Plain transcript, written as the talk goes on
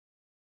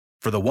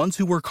For the ones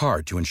who work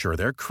hard to ensure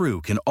their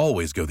crew can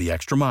always go the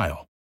extra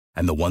mile,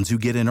 and the ones who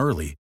get in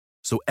early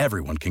so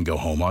everyone can go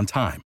home on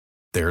time,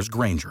 there's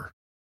Grainger,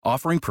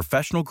 offering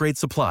professional-grade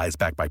supplies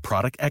backed by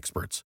product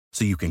experts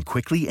so you can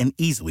quickly and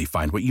easily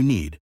find what you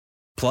need.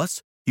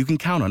 Plus, you can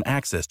count on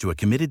access to a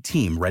committed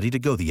team ready to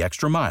go the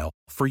extra mile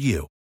for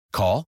you.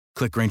 Call,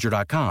 click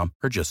Grainger.com,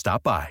 or just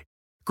stop by.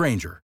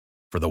 Grainger,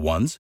 for the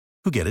ones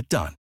who get it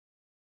done.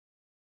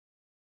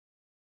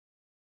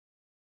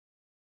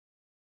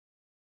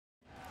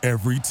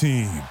 Every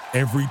team,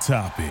 every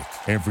topic,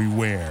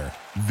 everywhere.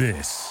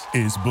 This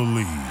is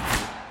Believe.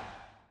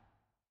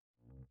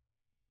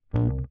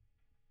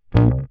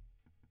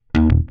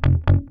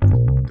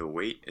 The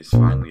wait is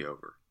finally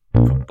over.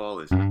 Football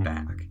is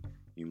back.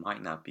 You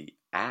might not be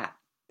at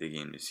the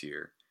game this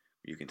year,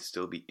 but you can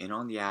still be in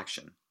on the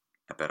action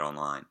at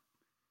BetOnline.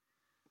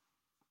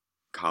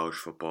 College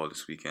football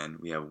this weekend.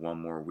 We have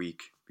one more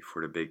week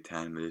before the Big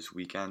Ten, but this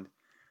weekend,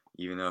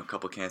 even though a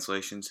couple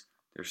cancellations,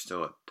 there's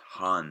still a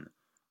ton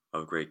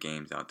of great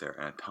games out there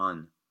and a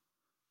ton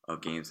of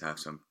games that have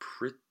some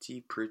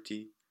pretty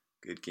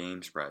good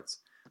game spreads.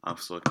 I'm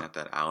just looking at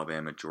that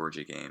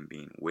Alabama-Georgia game,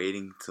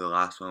 waiting to the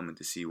last moment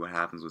to see what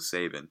happens with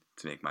Saban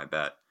to make my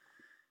bet.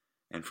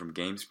 And from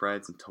game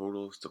spreads and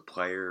totals to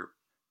player,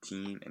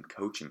 team, and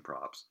coaching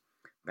props,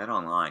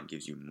 BetOnline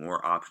gives you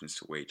more options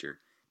to wager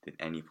than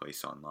any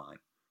place online.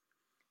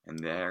 And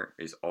there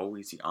is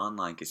always the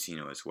online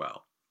casino as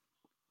well.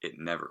 It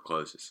never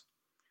closes.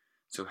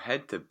 So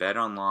head to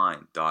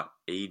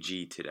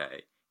betonline.ag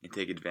today and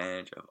take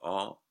advantage of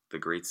all the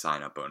great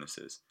sign-up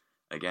bonuses.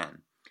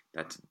 Again,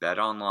 that's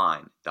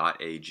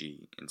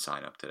betonline.ag and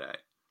sign up today.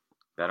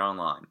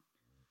 BetOnline,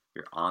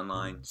 your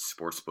online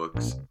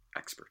sportsbooks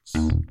experts.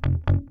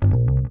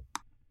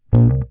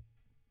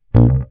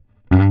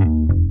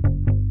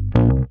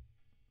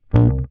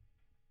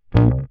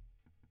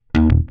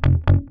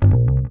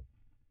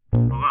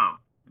 Hello,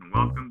 and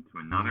welcome to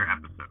another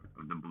episode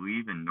of the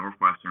Believe in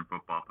Northwestern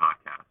Football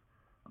Podcast,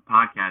 a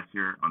podcast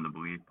here on the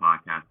Believe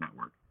Podcast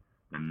Network,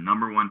 the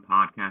 #1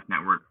 podcast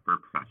network for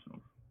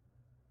professionals.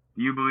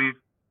 Do you believe?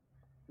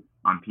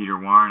 I'm Peter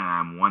Warren, and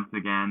I'm once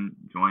again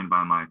joined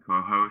by my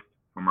co-host,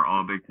 former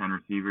All-Big Ten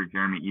receiver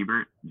Jeremy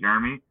Ebert.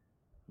 Jeremy,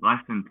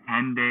 less than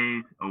 10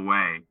 days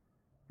away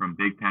from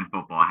Big Ten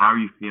football. How are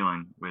you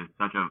feeling with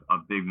such a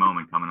big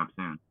moment coming up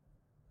soon?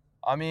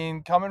 I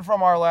mean, coming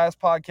from our last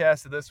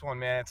podcast to this one,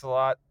 man, it's a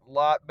lot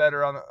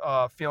better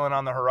on feeling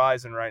on the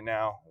horizon right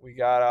now. We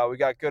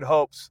got good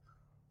hopes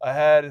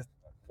ahead.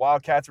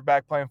 Wildcats are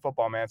back playing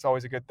football, man. It's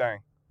always a good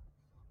thing.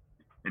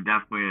 It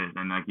definitely is,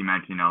 and like you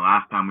mentioned,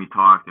 last time we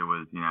talked, it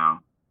was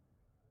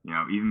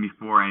even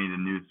before any of the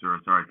news sort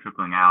of started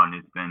trickling out, and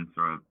it's been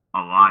sort of a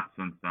lot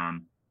since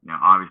then.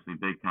 Obviously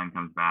Big Ten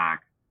comes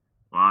back,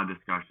 a lot of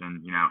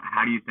discussion.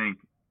 How do you think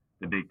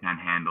the Big Ten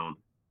handled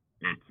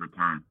its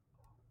return?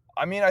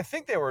 I mean, I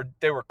think they were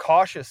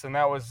cautious, and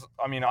that was,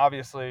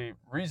 obviously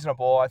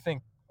reasonable. I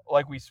think,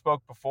 like we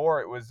spoke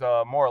before, it was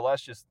more or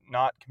less just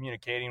not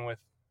communicating with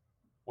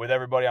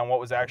everybody on what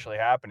was actually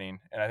happening,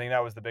 and I think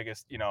that was the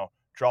biggest,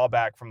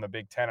 drawback from the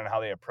Big Ten and how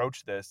they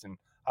approached this and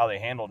how they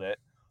handled it.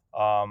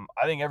 I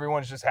think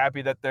everyone's just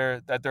happy that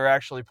they're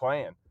actually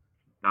playing.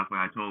 Definitely,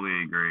 I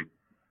totally agree.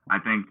 I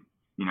think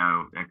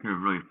it could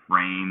have really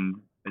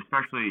framed,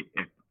 especially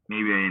if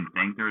maybe they didn't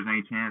think there was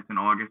any chance in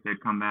August they'd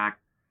come back.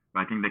 But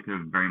I think they could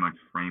have very much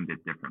framed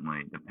it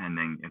differently,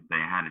 depending if they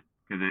had it.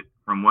 Because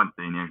from what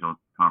the initial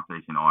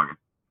conversation in August,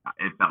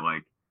 it felt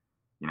like,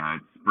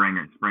 it's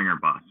spring or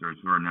bust.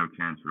 There's sort of no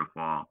chance for the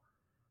fall.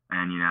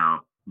 And,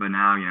 but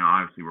now,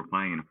 obviously we're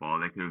playing in the fall.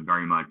 They could have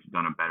very much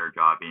done a better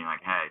job being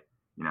like, hey,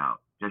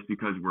 just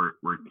because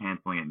we're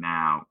canceling it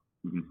now,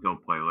 you can still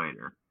play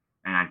later.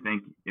 And I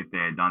think if they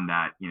had done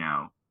that,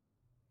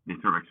 they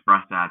sort of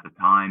expressed that at the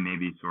time,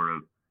 maybe it's a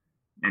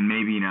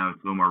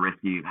little more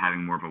risky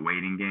having more of a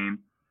waiting game.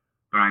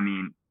 But I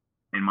mean,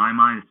 in my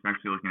mind,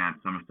 especially looking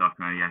at some of the stuff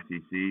coming out of the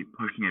SEC,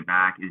 pushing it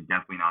back is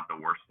definitely not the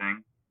worst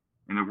thing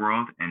in the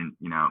world. And,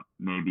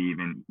 maybe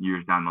even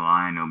years down the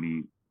line, it'll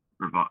be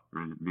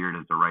revered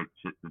as the right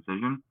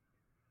decision.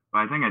 But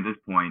I think at this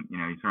point, you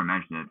sort of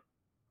mentioned it,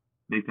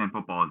 Big Ten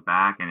football is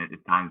back, and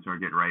it's time to sort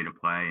of get ready to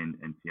play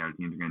and see how the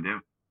teams are going to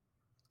do.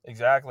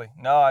 Exactly.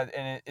 No,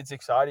 and it's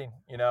exciting.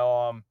 It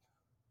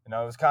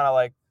was kind of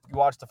like you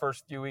watched the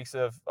first few weeks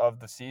of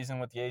the season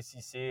with the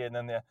ACC, and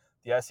then the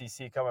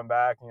SEC coming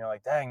back, and you're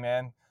like, dang,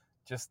 man,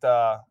 just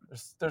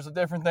there's a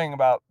different thing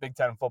about Big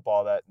Ten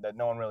football that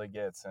no one really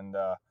gets, and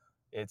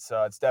it's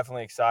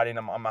definitely exciting.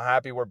 I'm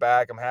happy we're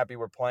back. I'm happy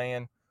we're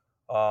playing,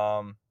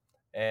 now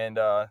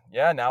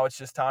it's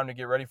just time to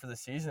get ready for the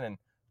season and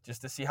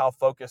just to see how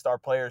focused our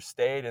players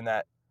stayed in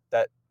that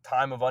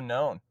time of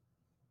unknown,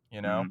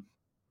 Mm-hmm.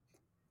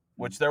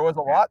 Which there was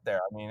a lot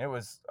there. It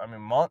was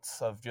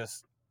months of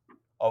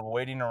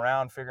waiting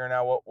around, figuring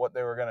out what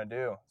they were going to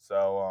do.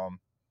 So,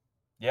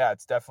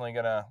 it's definitely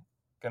gonna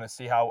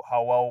see how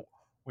well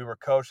we were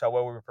coached, how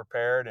well we were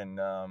prepared, and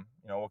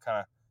what kind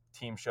of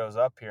team shows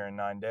up here in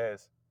 9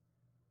 days.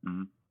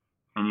 Mm-hmm.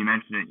 And you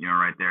mentioned it,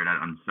 right there,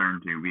 that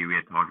uncertainty. We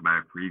had talked about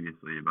it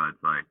previously, but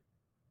it's like,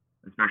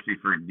 especially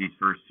for these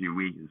first few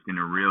weeks, it's going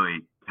to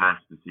really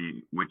test to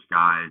see which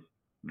guys,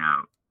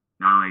 not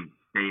only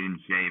stayed in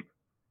shape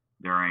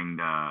during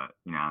the,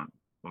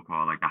 we'll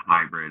call it like the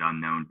hybrid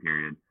unknown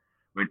period,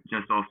 but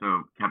just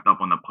also kept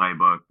up on the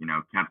playbook,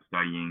 kept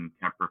studying,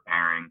 kept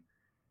preparing,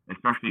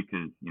 especially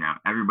because,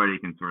 everybody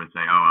can sort of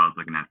say, oh, I was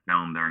looking at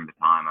film during the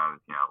time I was,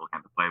 looking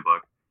at the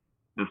playbook.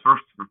 The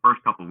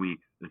first couple of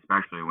weeks,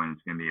 especially when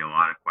it's going to be a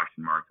lot of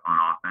question marks on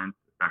offense,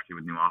 especially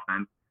with new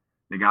offense,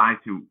 the guys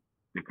who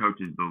the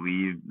coaches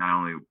believe not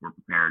only were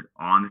prepared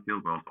on the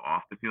field but also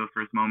off the field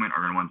for this moment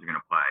are the ones who are going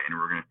to play, and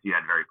we're going to see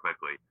that very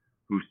quickly.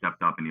 Who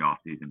stepped up in the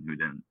offseason, who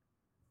didn't.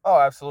 Oh,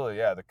 absolutely,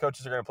 yeah. The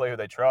coaches are going to play who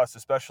they trust,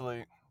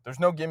 especially there's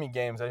no gimme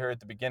games here at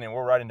the beginning.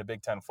 We're right into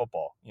Big Ten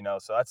football,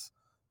 so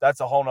that's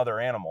a whole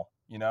nother animal,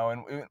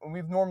 and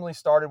we've normally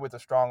started with a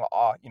strong,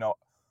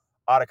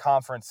 out of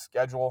conference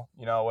schedule,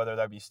 whether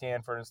that be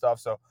Stanford and stuff.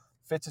 So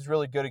Fitz is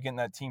really good at getting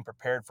that team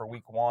prepared for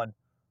week one.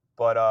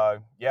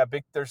 But yeah,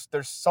 there's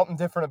something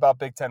different about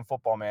Big Ten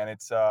football, man.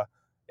 It's a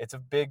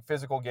big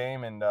physical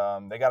game, and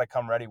they got to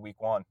come ready week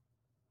one.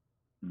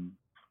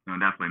 No,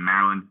 definitely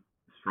Maryland,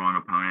 strong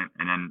opponent,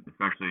 and then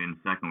especially in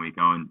the second week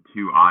going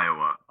to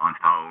Iowa on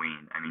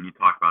Halloween. I mean, you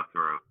talk about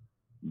sort of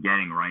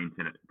getting right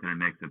into the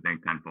mix of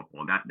Big Ten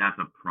football. That's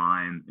a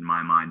prime, in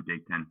my mind,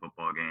 Big Ten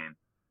football game.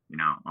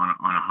 On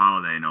a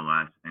holiday no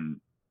less. And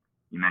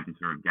you mentioned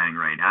sort of getting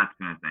ready. That's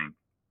going to think,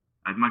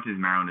 as much as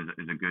Maryland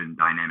is a good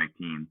dynamic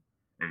team,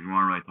 if you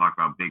want to really talk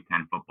about Big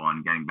Ten football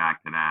and getting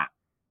back to that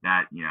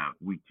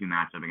week 2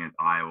 matchup against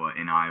Iowa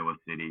in Iowa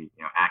City,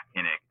 at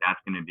Kinnick, that's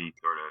going to be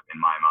sort of, in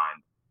my mind,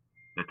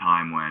 the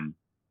time when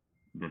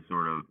the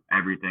sort of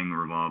everything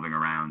revolving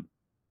around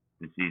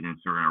the season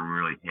sort of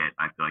really hit.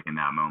 I feel like in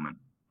that moment.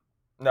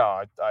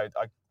 No, I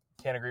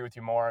can't agree with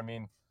you more. I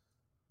mean,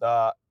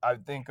 I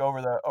think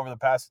over the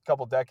past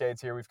couple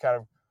decades here, we've kind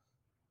of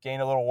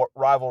gained a little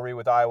rivalry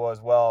with Iowa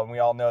as well, and we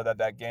all know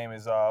that game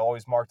is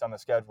always marked on the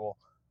schedule,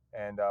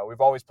 and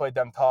we've always played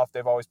them tough.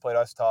 They've always played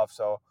us tough.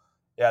 So,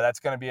 yeah, that's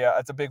going to be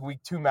a big week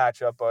 2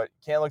 matchup, but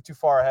can't look too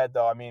far ahead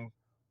though. I mean,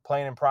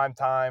 playing in prime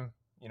time,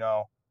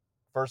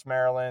 versus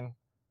Maryland,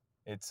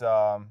 it's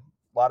a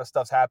lot of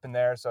stuff's happened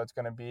there, so it's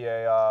going to be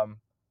I'm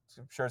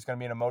sure it's going to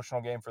be an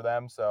emotional game for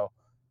them. So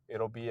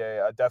it'll be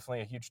definitely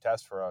a huge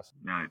test for us.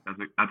 Yeah,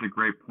 that's a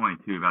great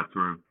point too about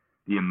sort of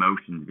the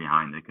emotions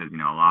behind it, because a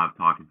lot of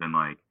talk has been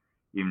like,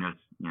 even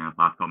just the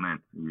last couple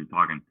minutes we were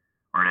talking,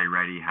 are they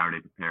ready? How are they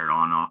prepared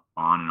on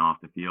and off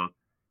the field?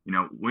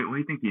 What do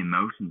you think the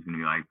emotions going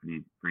to be like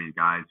for these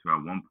guys who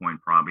at one point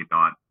probably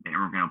thought they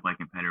weren't going to play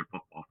competitive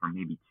football for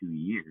maybe 2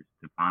 years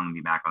to finally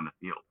be back on the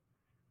field?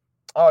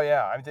 Oh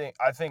yeah, I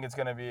think it's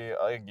going to be,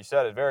 like you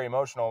said, it's very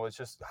emotional. It's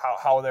just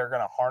how they're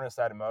going to harness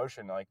that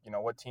emotion. Like,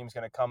 what team's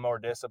going to come more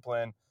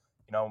disciplined.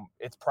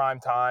 It's prime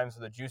time,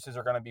 so the juices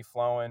are going to be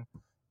flowing.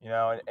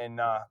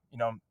 And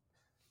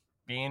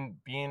being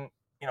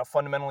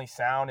fundamentally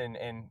sound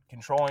and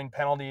controlling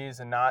penalties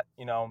and not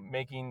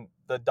making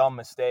the dumb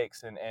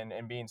mistakes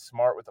and being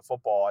smart with the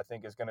football, I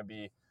think is going to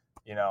be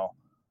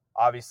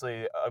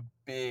obviously a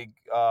big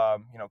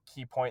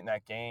key point in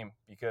that game,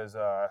 because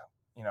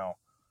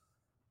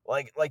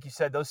like you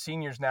said, those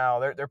seniors now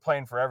they're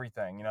playing for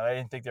everything. They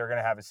didn't think they were going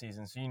to have a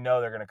season, so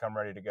they're going to come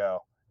ready to go.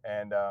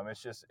 And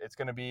it's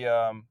going to be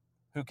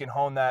who can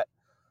hone that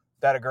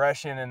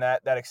aggression and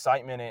that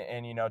excitement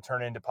and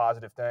turn it into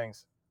positive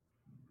things.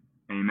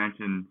 And you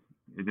mentioned,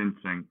 it's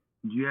interesting.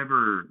 Did you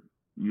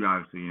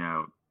obviously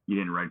you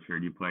didn't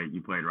redshirt, you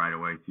played right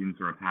away, so you didn't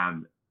sort of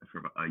have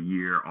sort of a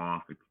year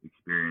off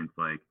experience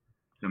like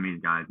some of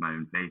these guys might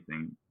have been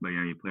facing, but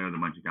you played with a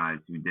bunch of guys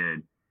who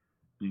did.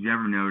 Did you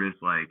ever notice,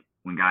 like,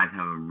 when guys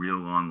have a real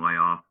long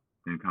layoff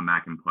and come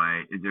back and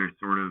play, is there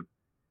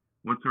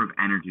what sort of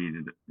energy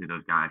do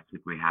those guys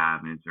typically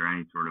have? And is there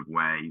any sort of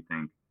way you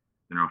think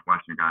the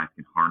Northwestern guys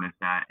can harness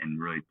that and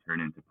really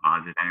turn into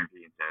positive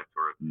energy instead of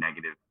sort of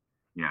negative,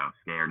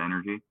 scared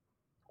energy?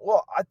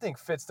 Well, I think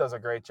Fitz does a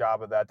great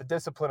job of that. The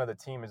discipline of the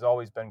team has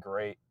always been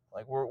great.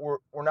 Like, we're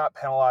not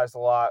penalized a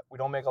lot. We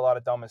don't make a lot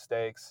of dumb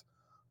mistakes.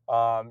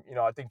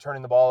 I think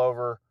turning the ball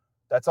over,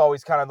 that's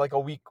always kind of like a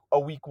week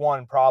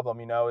 1 problem,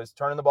 is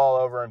turning the ball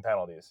over and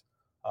penalties.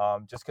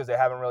 Just because they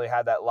haven't really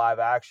had that live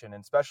action,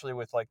 and especially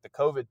with like the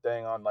COVID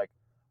thing on, like,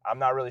 I'm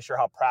not really sure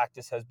how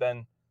practice has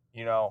been.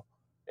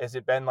 Has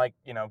it been like,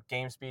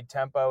 game speed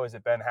tempo? Has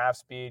it been half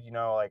speed?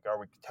 Like, are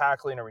we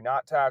tackling? Are we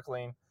not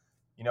tackling?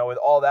 With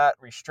all that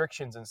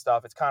restrictions and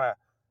stuff, it's going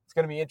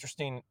to be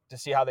interesting to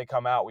see how they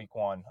come out week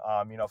 1.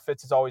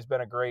 Fitz has always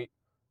been a great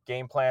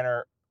game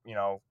planner,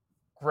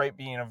 great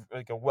being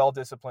a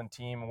well-disciplined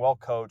team,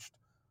 well-coached.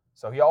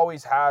 So he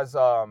always has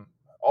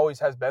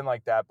been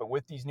like that. But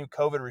with these new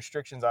COVID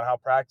restrictions on how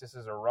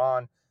practices are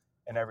run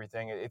and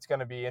everything, it's going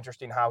to be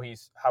interesting how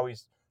he's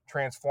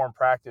transformed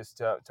practice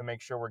to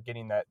make sure we're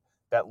getting that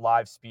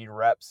live speed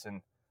reps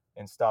and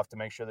stuff to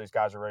make sure these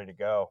guys are ready to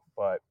go.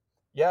 But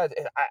yeah,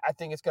 I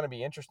think it's going to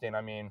be interesting.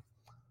 I mean,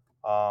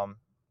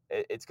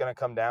 it's going to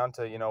come down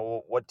to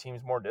what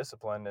team's more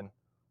disciplined, and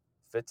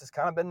Fitz has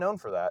kind of been known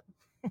for that.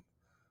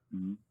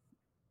 Mm-hmm.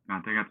 I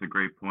think that's a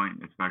great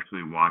point,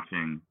 especially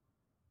watching,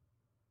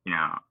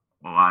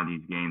 a lot of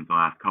these games the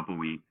last couple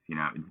weeks.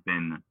 It's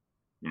been,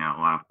 a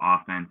lot of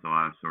offense, a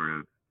lot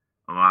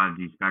of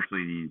these,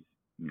 especially these,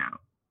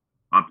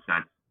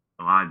 upsets,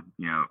 a lot of,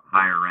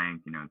 higher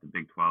ranked, the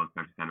Big 12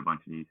 especially had a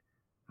bunch of these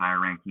higher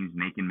ranked teams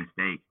making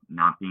mistakes,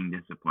 not being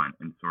disciplined,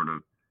 and sort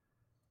of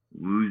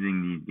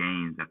losing these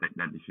games that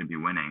they should be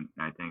winning.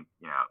 And I think,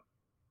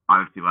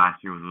 obviously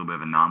last year was a little bit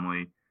of an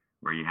anomaly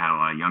where you had a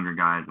lot of younger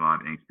guys, a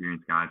lot of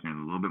inexperienced guys, and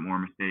a little bit more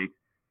mistakes.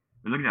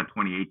 But look at that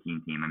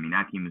 2018 team. I mean,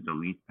 that team is the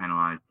least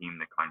penalized team in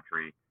the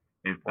country.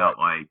 It felt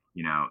like,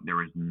 there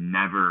was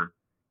never,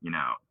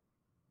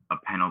 a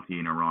penalty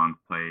in a wrong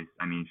place.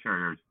 I mean, sure,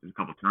 there's a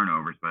couple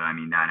turnovers, but I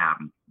mean, that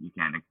happens. You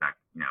can't expect,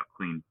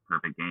 clean,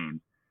 perfect games.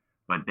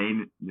 But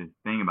the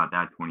thing about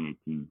that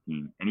 2018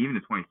 team, and even the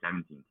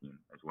 2017 team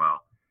as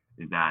well,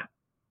 is that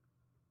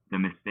the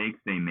mistakes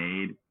they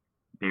made,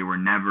 they were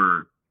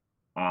never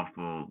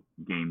awful,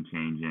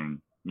 game-changing,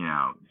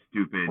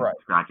 stupid,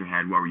 scratch your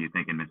head, what were you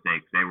thinking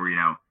mistakes. They were,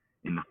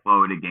 in the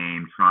flow of the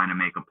game, trying to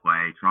make a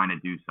play, trying to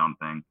do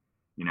something.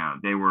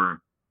 They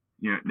were,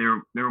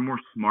 they were more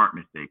smart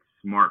mistakes,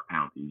 smart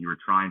penalties. You were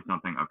trying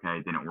something, okay,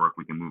 it didn't work,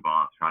 we can move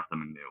on, let's try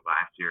something new.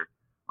 Last year,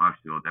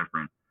 obviously a little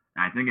different.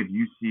 And I think if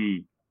you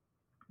see,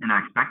 and I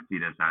expect to see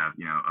this out of,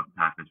 a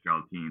Pat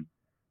Fitzgerald team,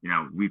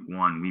 week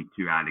 1, week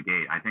 2 out of the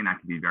gate, I think that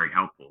could be very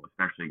helpful,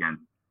 especially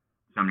against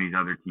some of these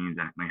other teams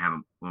that may have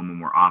a little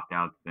more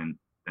opt-outs than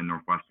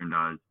Northwestern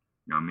does.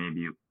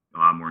 Maybe a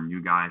lot more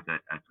new guys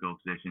at skill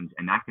positions,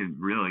 and that could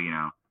really,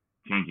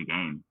 change a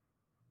game.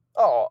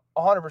 Oh,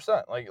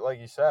 100%. Like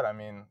you said, I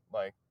mean,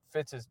 like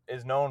Fitz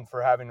is known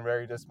for having a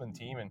very disciplined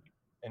team, and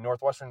in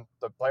Northwestern,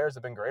 the players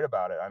have been great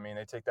about it. I mean,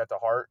 they take that to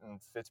heart, and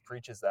Fitz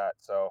preaches that.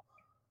 So,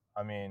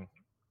 I mean,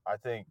 I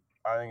think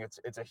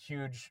it's a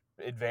huge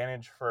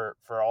advantage for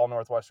all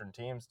Northwestern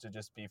teams to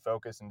just be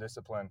focused and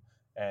disciplined,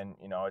 and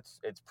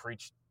it's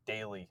preached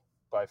daily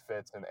by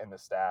Fitz and the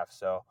staff.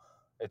 So,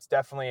 it's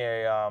definitely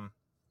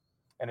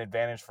an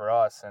advantage for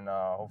us, and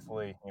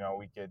hopefully,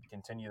 we could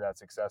continue that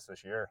success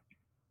this year.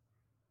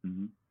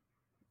 Mm-hmm.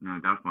 No,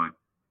 definitely.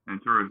 And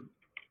sort of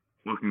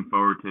looking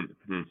forward to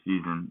this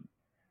season,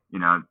 a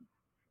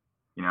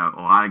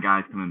lot of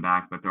guys coming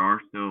back, but there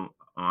are still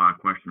a lot of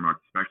question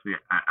marks, especially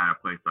at a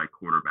place like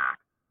quarterback.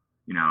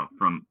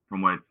 From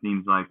what it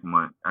seems like, from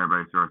what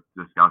everybody's sort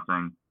of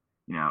discussing,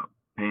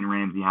 Peyton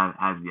Ramsey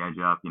has the edge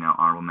up.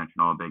 Honorable mention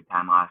All Big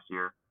Ten last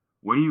year.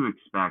 What do you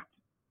expect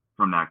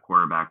from that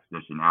quarterback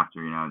position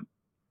after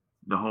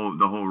the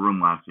whole room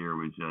last year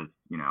was just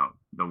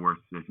the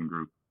worst position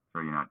group?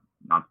 So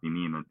not to be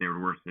mean, but they were the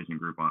worst position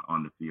group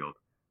on the field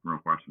from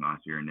Northwestern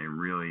last year, and they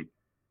really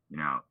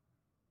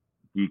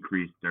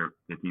decreased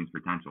the team's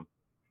potential.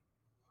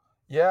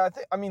 Yeah,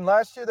 I mean,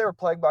 last year they were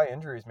plagued by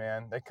injuries,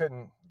 man. They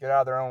couldn't get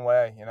out of their own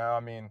way, I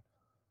mean,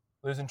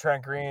 losing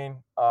Trent Green,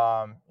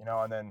 and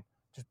then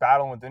just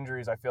battling with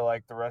injuries. I feel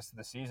like the rest of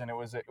the season, it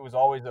was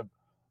always a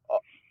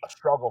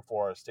struggle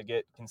for us to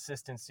get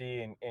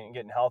consistency and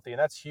getting healthy, and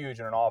that's huge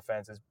in an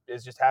offense.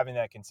 Is just having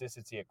that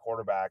consistency at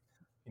quarterback.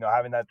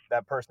 Having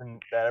that person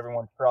that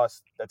everyone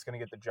trusts that's going to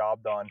get the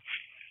job done.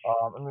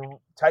 I mean,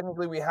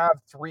 technically we have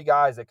 3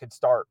 guys that could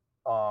start.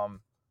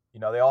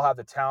 They all have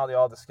the talent, they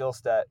all have the skill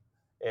set.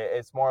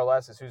 It's more or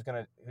less is who's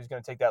gonna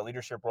take that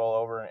leadership role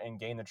over and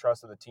gain the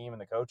trust of the team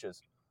and the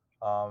coaches.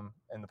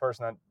 And the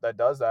person that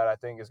does that, I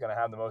think, is going to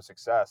have the most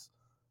success.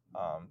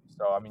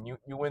 So I mean,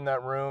 you win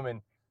that room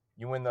and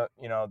you win the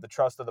the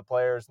trust of the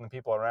players and the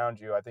people around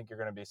you. I think you're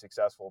going to be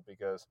successful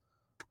because,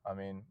 I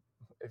mean,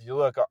 if you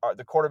look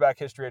the quarterback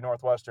history at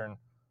Northwestern,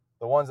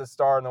 the ones that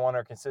start and the ones that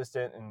are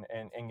consistent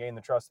and gain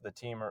the trust of the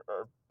team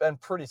are been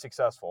pretty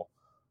successful.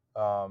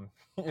 I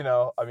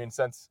mean,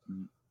 since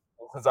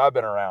I've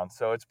been around.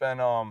 So it's been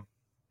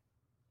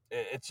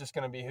it's just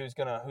going to be who's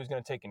going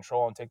to take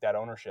control and take that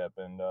ownership.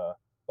 And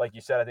like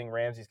you said, I think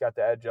Ramsey's got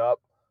the edge up.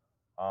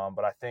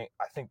 But I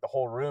think the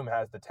whole room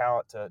has the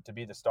talent to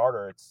be the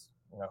starter. It's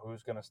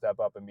who's going to step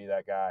up and be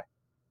that guy.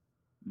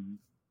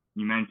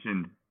 You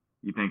mentioned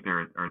you think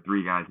there are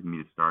 3 guys who can be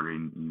the starter,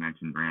 and you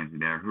mentioned Ramsey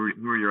there.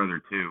 Who are your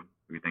other 2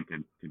 who you think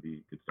could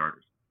be good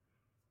starters?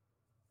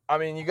 I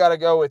mean, you got to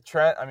go with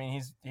Trent. I mean,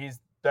 he's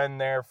been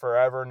there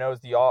forever, knows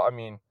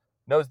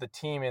the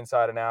team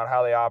inside and out,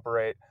 how they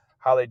operate,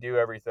 how they do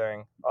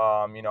everything.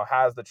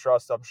 Has the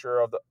trust, I'm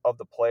sure, of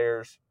the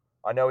players.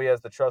 I know he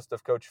has the trust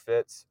of Coach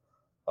Fitz.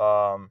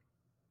 And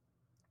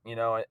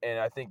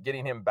I think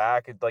getting him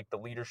back, like the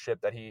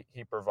leadership that he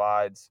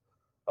provides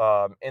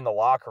in the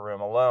locker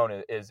room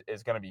alone is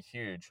going to be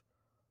huge.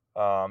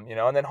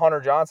 And then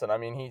Hunter Johnson, I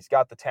mean, he's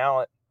got the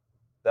talent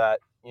that,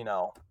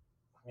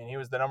 he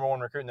was the number 1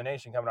 recruit in the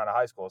nation coming out of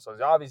high school. So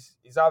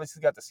he's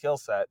obviously got the skill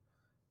set.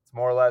 It's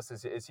more or less,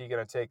 is he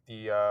going to take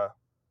the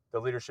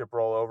leadership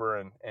role over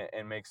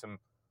and make some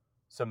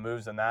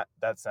moves in that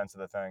sense of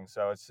the thing.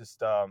 So it's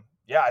just, I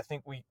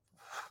think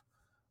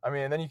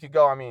and then you could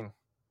go,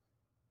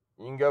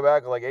 you can go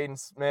back like Aiden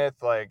Smith,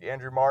 like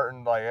Andrew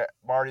Martin, like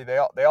Marty.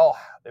 They've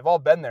all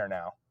been there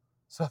now.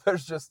 So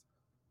there's just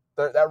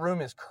that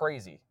room is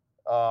crazy.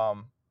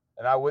 And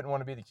I wouldn't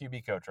want to be the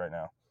QB coach right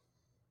now.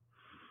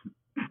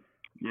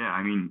 Yeah,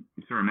 I mean,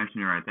 you sort of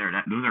mentioned it right there.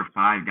 Those are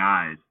 5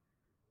 guys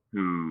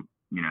who,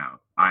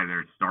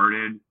 either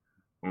started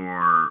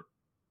or,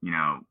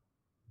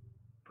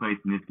 played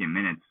significant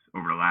minutes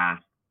over the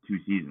last 2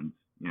 seasons.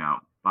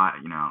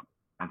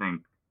 I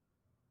think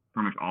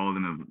pretty much all of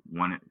them have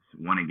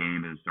won a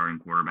game as a starting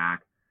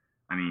quarterback.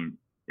 I mean,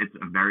 it's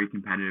a very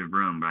competitive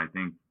room, but I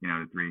think,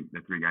 the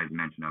three guys you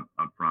mentioned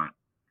up front,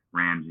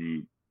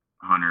 Ramsey,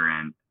 Hunter,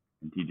 and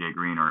TJ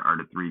Green are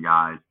the 3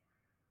 guys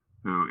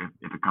who,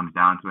 if it comes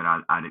down to it,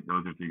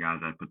 those are 3 guys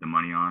I'd put the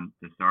money on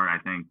to start. I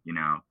think,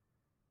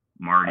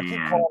 Marty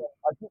I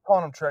keep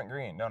calling him Trent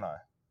Green, don't I?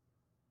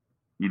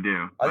 You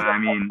do, but I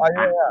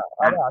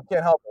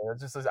can't help it.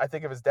 It's just I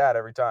think of his dad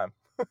every time.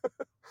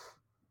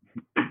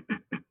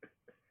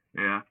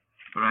 Yeah,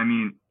 but I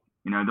mean,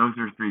 those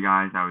are 3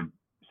 guys I would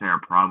say are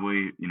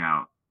probably,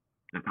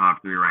 the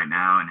top 3 right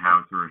now, and how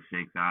it sort of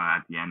shakes out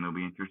at the end will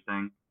be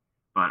interesting.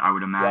 But I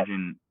would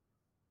imagine,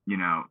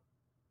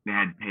 they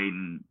had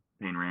Peyton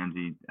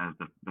Ramsey as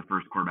the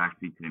first quarterback to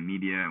speak to the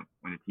media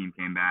when the team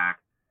came back.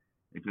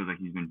 It feels like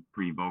he's been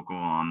pretty vocal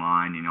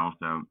online, and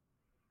also,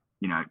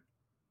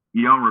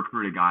 you don't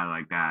recruit a guy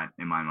like that,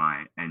 in my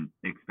mind, and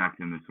expect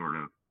him to sort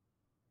of,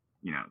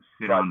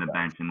 sit on the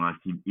bench unless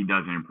he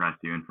doesn't impress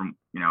you. And from,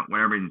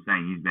 whatever he's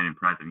saying, he's been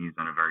impressive. He's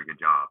done a very good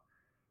job.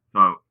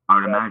 So I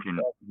would imagine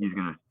he's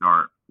going to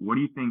start. What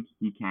do you think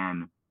he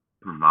can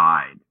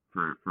provide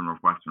for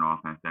Northwestern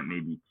offense that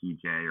maybe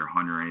TJ or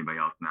Hunter or anybody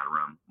else in that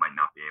room might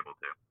not be able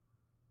to?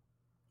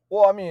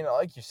 Well, I mean,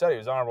 like you said, he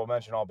was honorable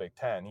mention all Big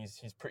Ten.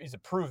 He's a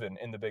proven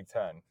in the Big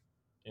Ten.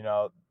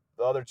 The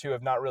other 2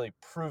 have not really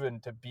proven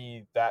to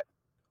be that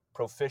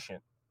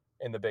proficient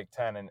in the Big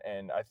Ten,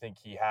 and I think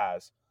he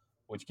has,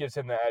 which gives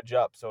him the edge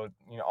up. So,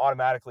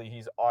 automatically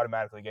he's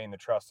automatically gaining the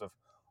trust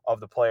of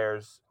the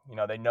players.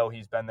 They know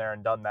he's been there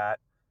and done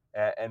that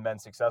and been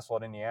successful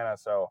at Indiana.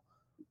 So,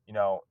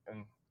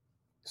 and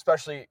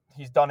especially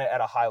he's done it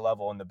at a high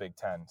level in the Big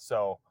Ten.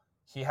 So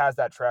he has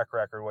that track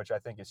record, which I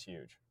think is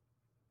huge.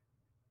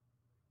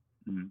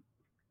 Mm-hmm.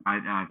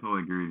 I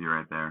totally agree with you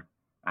right there.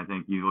 I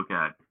think you look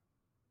at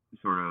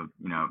sort of,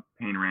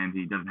 Payne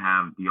Ramsey doesn't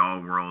have the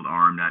all-world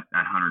arm that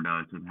Hunter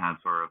does, doesn't have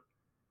sort of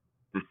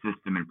the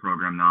system and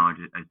program knowledge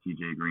as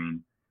TJ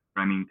Green.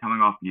 But I mean,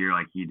 coming off the year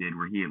like he did,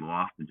 where he had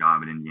lost the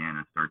job at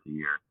Indiana to start the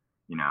year,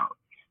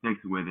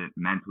 sticks with it,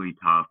 mentally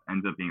tough,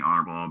 ends up being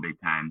honorable all Big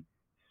Ten,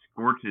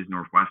 scorches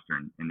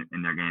Northwestern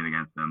in their game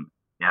against them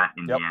at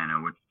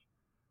Indiana, which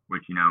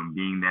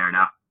being there,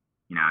 that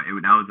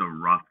was a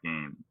rough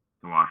game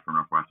to watch for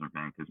Northwestern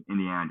fans, because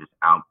Indiana just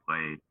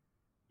outplayed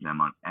them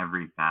on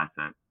every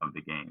facet of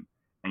the game.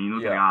 And you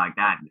look at a guy like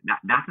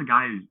that's a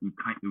guy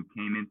who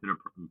came into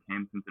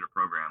the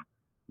program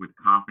with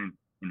confidence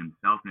in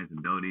himself and his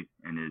abilities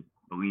and his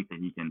belief that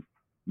he can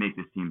make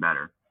this team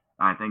better.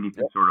 And I think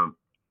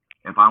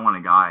if I want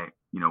a guy,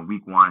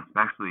 week 1,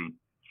 especially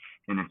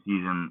in a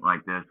season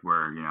like this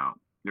where,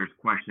 there's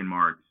question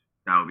marks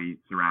that will be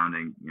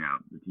surrounding,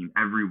 the team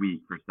every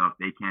week for stuff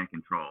they can't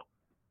control.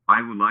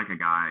 I would like a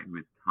guy who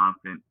is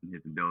confident in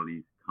his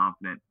abilities,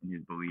 confident in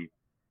his belief,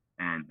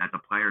 and that the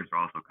players are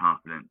also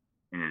confident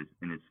in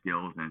his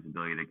skills and his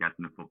ability to get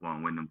them to football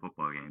and win them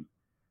football games.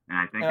 And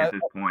I think at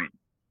this point,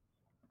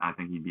 I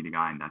think he'd be the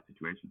guy in that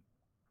situation.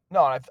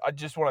 No, I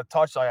just want to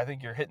touch, I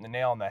think you're hitting the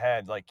nail on the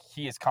head. Like,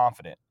 he is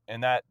confident,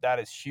 and that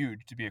is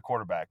huge to be a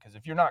quarterback, because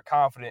if you're not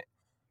confident,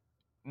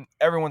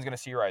 everyone's going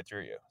to see right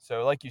through you.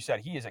 So like you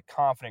said, he is a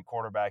confident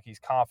quarterback. He's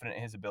confident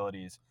in his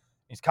abilities.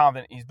 He's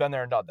confident. He's been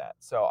there and done that.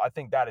 So I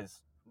think that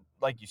is,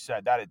 like you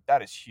said,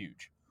 that is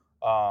huge.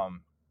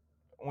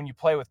 When you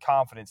play with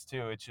confidence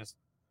too, it's just,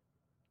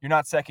 you're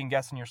not second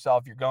guessing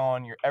yourself.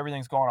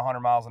 Everything's going 100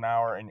 miles an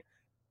hour,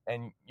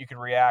 and you can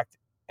react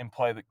and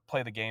play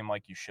the game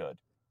like you should.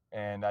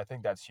 And I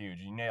think that's huge.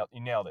 You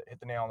nailed it. Hit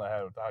the nail on the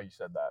head with how you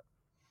said that.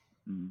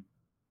 Mm-hmm.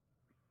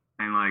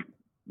 And like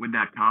with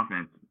that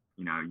confidence,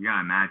 you gotta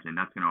imagine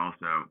that's going to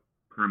also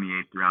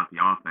permeate throughout the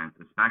offense,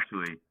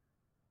 especially,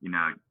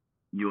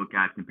 you look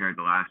at compared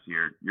to last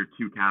year, your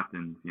 2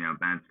 captains,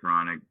 Ben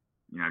Skoranek,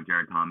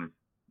 Jared Thomas,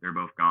 they're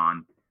both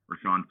gone.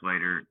 Rashawn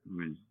Slater,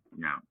 who is,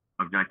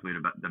 objectively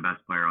the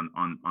best player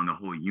on the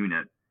whole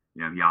unit,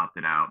 he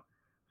opted out.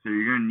 So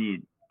you're going to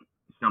need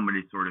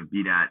somebody to sort of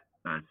be that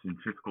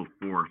centrifugal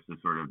force to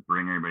sort of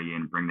bring everybody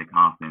in, bring the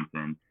confidence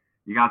in.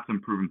 You got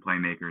some proven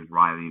playmakers,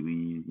 Riley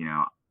Lee,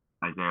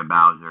 Isaiah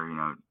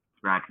Bowser,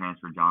 grad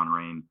transfer John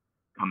Rain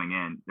coming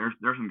in. There's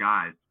some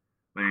guys,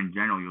 but in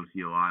general, you'll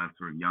see a lot of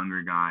sort of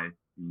younger guys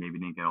who maybe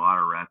didn't get a lot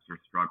of reps or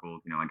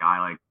struggles. A guy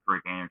like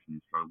Frick Anderson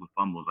who struggled with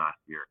fumbles last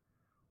year.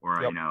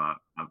 Or,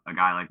 a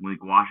guy like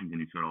Malik Washington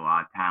who showed a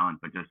lot of talent,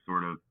 but just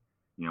sort of,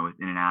 was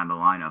in and out of the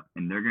lineup.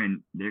 And they're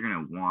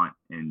gonna want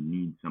and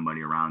need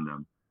somebody around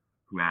them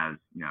who has,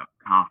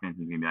 confidence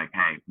and is gonna be like,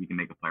 hey, we can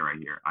make a play right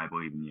here. I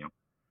believe in you.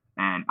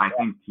 And I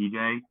think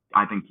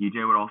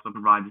TJ would also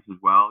provide this as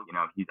well.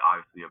 He's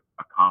obviously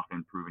a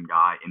confident, proven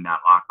guy in that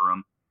locker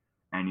room.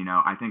 And,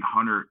 I think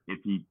Hunter, if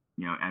he,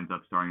 ends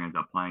up starting, ends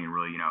up playing, and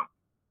really,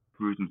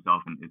 proves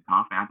himself and is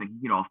confident. I think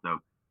he could also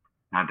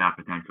have that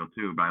potential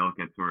too. But I look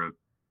at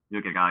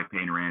a guy like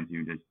Peyton Ramsey,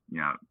 who just,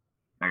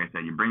 like I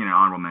said, you bring in an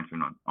honorable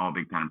mention on all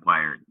Big Ten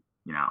player.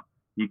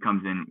 He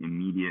comes in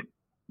immediate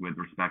with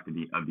respect to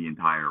the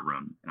entire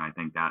room, and I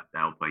think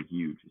that'll play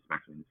huge,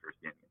 especially in his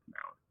first game against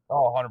Maryland.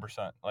 Oh,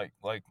 100%.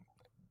 Like,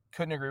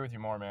 couldn't agree with you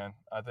more, man.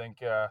 I think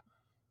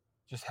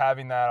just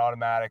having that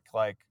automatic,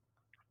 like,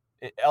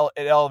 it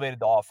elevated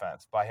the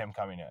offense by him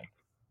coming in.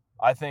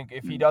 I think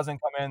if he doesn't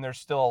come in, there's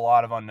still a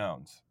lot of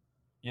unknowns.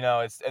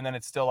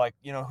 It's still like,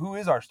 who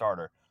is our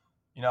starter?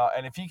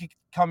 And if he could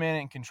come in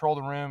and control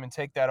the room and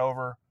take that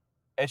over,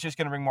 it's just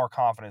going to bring more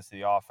confidence to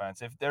the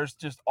offense. If there's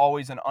just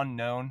always an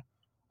unknown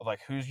of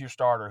like who's your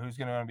starter, who's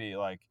going to be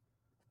like,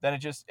 then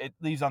it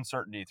leaves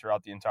uncertainty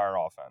throughout the entire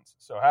offense.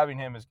 So having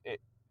him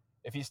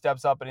if he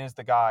steps up and is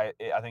the guy,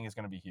 I think it's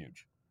going to be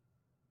huge.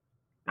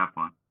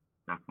 Definitely.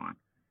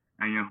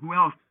 And who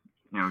else?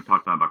 We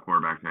talked about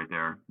quarterbacks right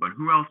there, but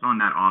who else on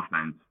that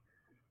offense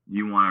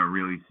you want to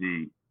really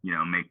see,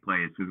 make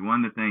plays? Because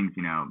one of the things,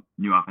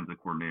 new offensive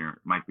coordinator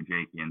Mike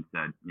Bajakian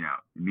said,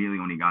 immediately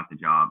when he got the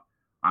job,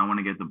 I want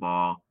to get the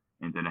ball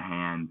into the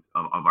hands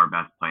of our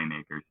best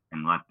playmakers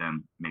and let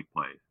them make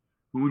plays.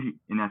 Who would you,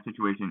 in that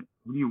situation,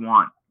 who do you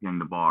want getting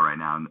the ball right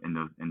now in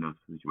those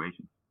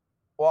situations?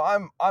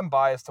 Well, I'm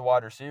biased to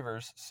wide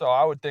receivers, so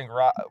I would think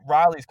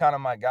Riley's kind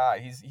of my guy.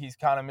 He's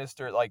kind of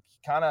Mr. Like, he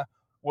kind of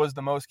was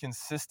the most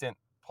consistent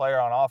player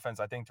on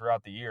offense, I think,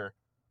 throughout the year.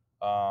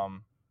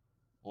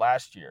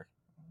 Last year,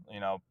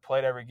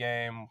 played every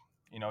game.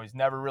 He's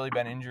never really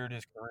been injured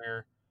his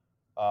career.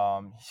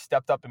 He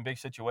stepped up in big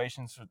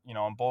situations,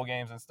 in bowl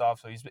games and stuff.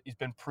 So he's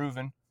been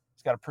proven.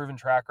 He's got a proven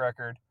track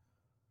record.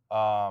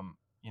 I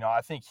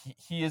think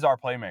he is our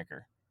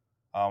playmaker.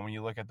 When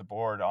you look at the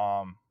board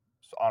on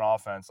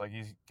offense, like,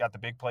 he's got the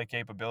big play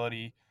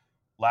capability.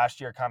 Last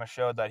year kind of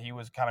showed that he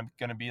was kind of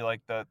going to be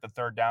like the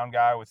third down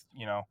guy with,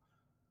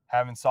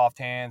 having soft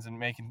hands and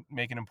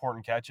making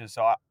important catches.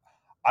 So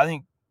I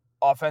think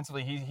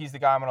offensively he's the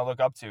guy I'm going to look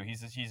up to.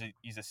 He's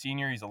a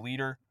senior. He's a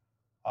leader.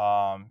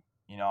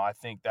 I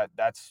think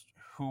that's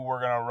who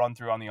we're going to run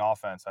through on the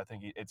offense. I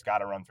think it's got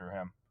to run through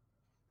him.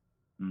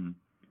 Mm.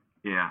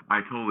 Yeah, I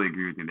totally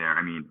agree with you there.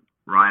 I mean,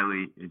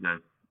 Riley is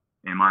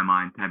in my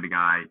mind, type of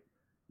guy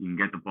you can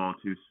get the ball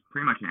to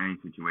pretty much in any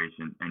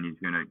situation, and he's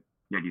going to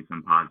get you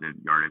some positive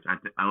yardage.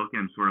 I look at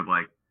him sort of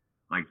like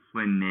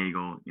Flynn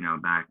Nagel,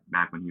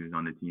 back when he was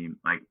on the team.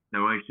 Like, the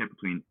relationship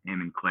between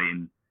him and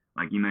Clayton,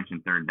 like you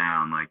mentioned, third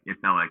down, like, it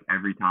felt like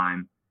every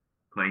time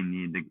Clayton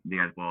needed to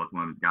get the ball to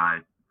one of his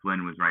guys,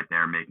 Flynn was right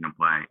there making a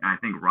play. And I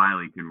think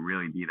Riley could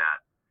really be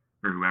that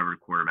for whoever the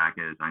quarterback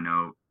is. I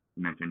know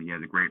you mentioned he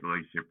has a great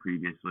relationship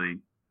previously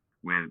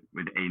with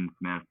Aiden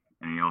Smith,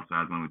 and he also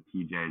has one with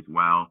TJ as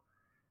well.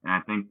 And I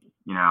think,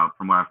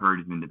 from what I've heard,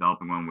 he's been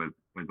developing one with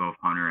both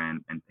Hunter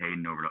and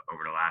Peyton over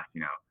the last,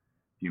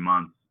 few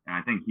months. And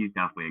I think he's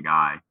definitely a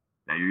guy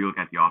that you look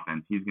at the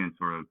offense, he's going to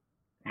sort of,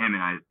 him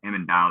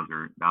and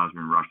Bowser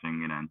in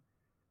rushing, and then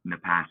in the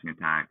passing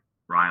attack,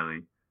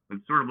 Riley. But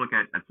sort of look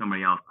at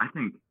somebody else. I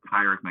think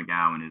Tyrick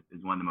McGowan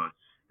is one of the most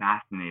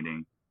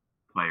fascinating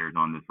players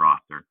on this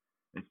roster,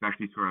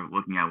 especially sort of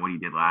looking at what he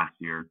did last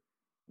year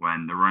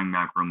when the running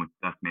back room with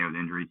Seth Mayo's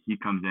injuries. He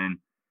comes in,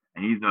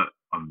 and he's a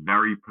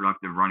very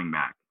productive running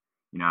back.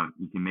 He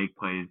can make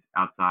plays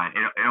outside.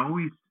 It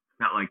always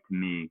felt like to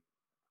me,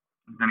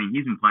 I mean,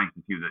 he's been playing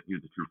since he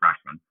was a true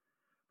freshman,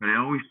 but it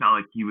always felt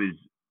like he was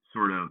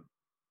sort of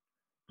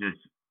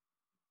just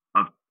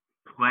a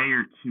play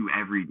or two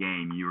every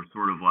game. You were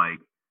sort of like,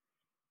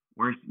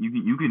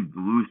 you could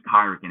lose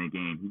Tyrick in a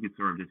game. He could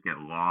sort of just get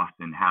lost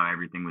in how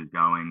everything was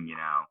going.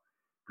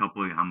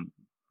 I'm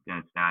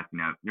gonna stats.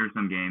 There's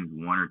some games,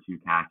 one or two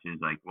catches,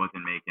 like,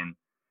 wasn't making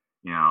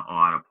a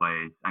lot of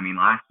plays. I mean,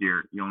 last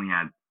year he only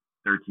had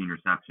 13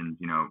 receptions.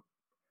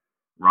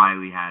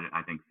 Riley had,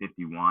 I think,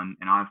 51,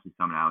 and obviously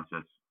some of that was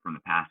just from the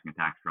passing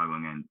attack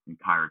struggling, and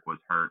Tyrick was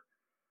hurt.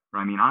 But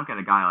I mean, I've got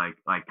a guy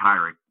like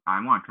Tyrick.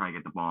 I want to try to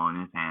get the ball in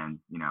his hands,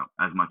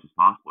 as much as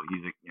possible.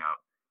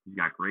 He's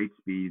got great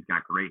speed, he's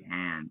got great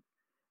hands.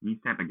 He's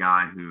the type of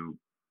guy who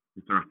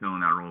is sort of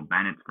filling that role.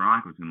 Bennett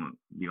Skronk was going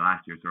to be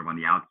last year, sort of on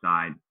the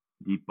outside,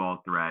 deep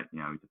ball threat. He's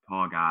a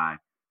tall guy,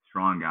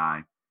 strong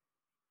guy.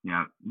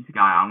 He's a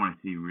guy I want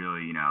to see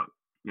really,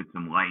 get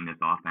some light in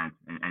this offense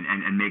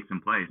and make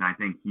some plays. And I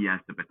think he has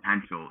the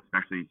potential,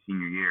 especially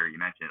senior year. You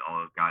mentioned all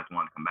those guys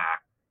want to come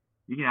back.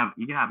 You can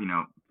have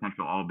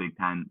potential all Big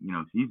Ten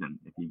season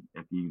if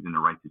he's in the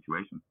right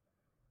situation.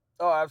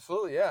 Oh,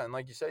 absolutely, yeah. And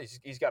like you said,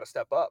 he's got to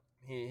step up.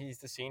 He's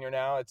the senior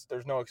now.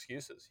 There's no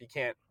excuses. He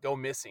can't go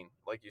missing,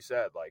 like you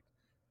said. Like,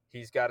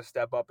 he's got to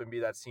step up and be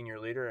that senior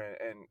leader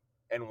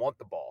and want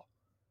the ball.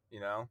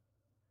 He's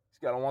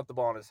got to want the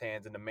ball in his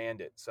hands and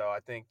demand it. So I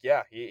think,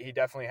 yeah, he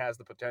definitely has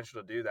the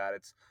potential to do that.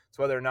 It's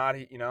whether or not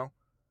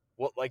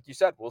well, like you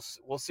said, we'll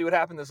see what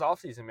happens this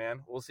offseason,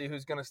 man. We'll see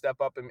who's going to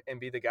step up and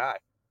be the guy.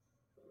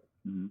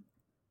 Mm-hmm.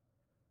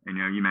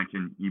 And you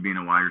mentioned being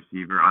a wide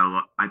receiver.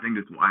 I think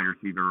this wide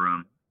receiver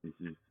room is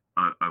just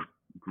a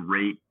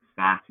great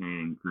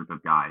fascinating group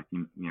of guys.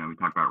 We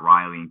talked about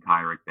Riley and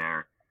Kyrick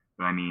there,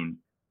 but I mean,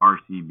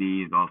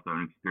 RCB is also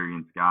an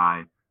experienced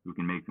guy who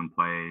can make some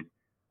plays.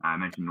 I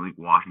mentioned Malik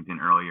Washington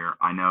earlier.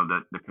 I know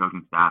that the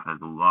coaching staff has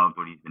loved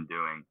what he's been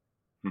doing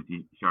since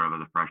he showed up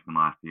as a freshman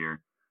last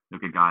year.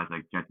 Look at guys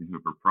like Jetson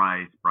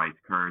Hooper-Price, Bryce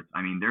Kurtz.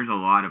 I mean, there's a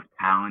lot of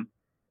talent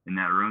in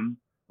that room,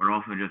 but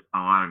also just a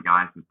lot of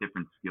guys with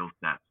different skill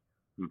sets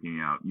who can,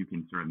 you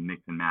can sort of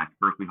mix and match.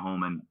 Berkeley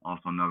Holman,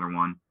 also another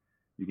one.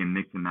 You can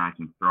mix and match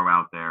and throw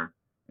out there,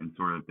 and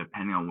sort of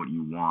depending on what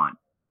you want,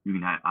 you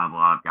can have a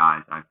lot of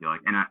guys, I feel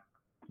like. And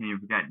can't even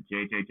forget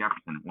J.J.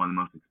 Jefferson, one of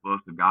the most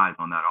explosive guys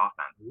on that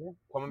offense. Yeah,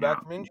 coming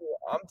back from injury.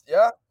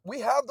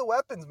 We have the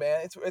weapons,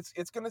 man.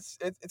 It's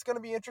gonna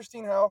be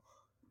interesting how,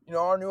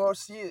 our new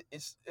OC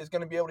is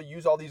gonna be able to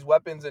use all these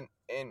weapons and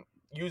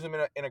use them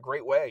in a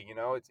great way.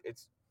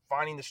 It's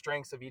finding the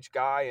strengths of each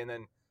guy and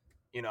then,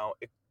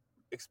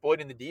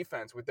 exploiting the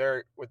defense with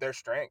their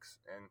strengths.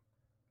 And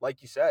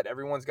like you said,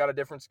 everyone's got a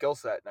different skill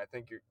set, and I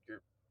think you're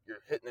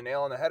hitting the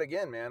nail on the head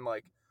again, man.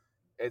 Like,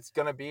 it's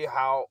gonna be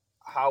how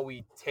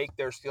we take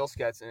their skill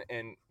sets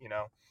and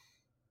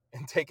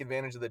take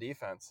advantage of the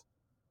defense.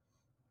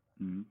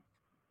 Mm-hmm.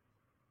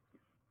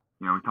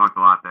 We talked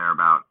a lot there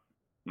about,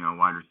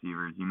 wide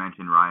receivers. You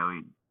mentioned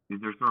Riley.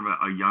 Is there sort of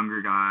a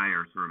younger guy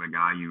or sort of a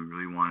guy you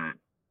really want to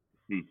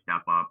see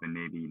step up and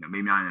maybe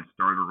not in a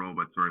starter role,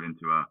 but sort of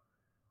into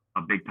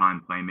a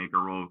big-time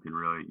playmaker role could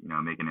really,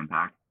 make an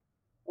impact?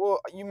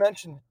 Well, you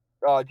mentioned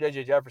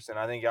J.J. Jefferson.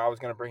 I think I was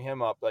going to bring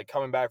him up. Like,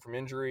 coming back from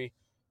injury,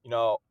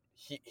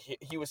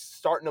 he was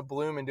starting to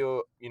bloom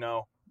into,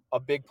 a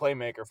big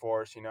playmaker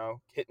for us,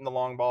 hitting the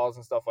long balls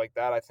and stuff like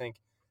that. I think,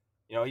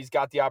 he's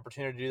got the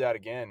opportunity to do that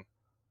again.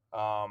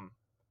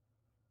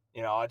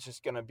 It's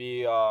just going to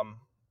be,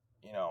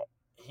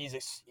 he's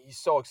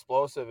so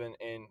explosive and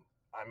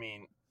I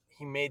mean,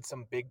 he made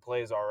some big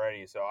plays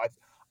already. So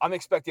I'm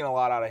expecting a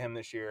lot out of him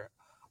this year.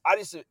 I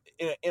just,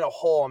 in a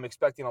whole, I'm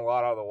expecting a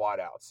lot out of the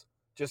wideouts.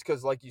 Just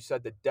because, like you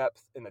said, the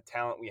depth and the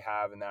talent we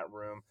have in that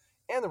room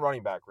and the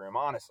running back room,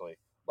 honestly.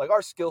 Like,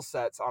 our skill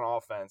sets on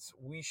offense,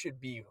 we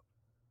should be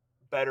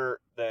better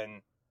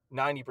than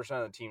 90%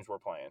 of the teams we're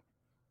playing.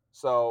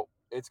 So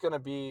it's going to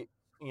be,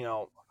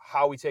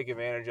 how we take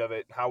advantage of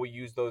it, how we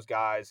use those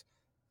guys,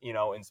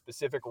 in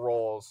specific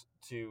roles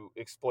to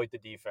exploit the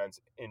defense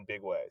in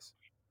big ways.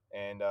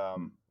 And,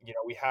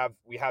 we have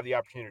the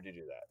opportunity to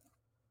do that.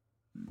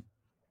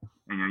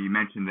 You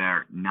mentioned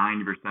there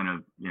 90%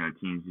 of,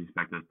 teams you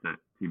expect us to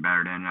be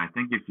better than. And I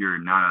think if you're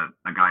not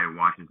a guy who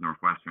watches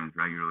Northwestern as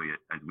regularly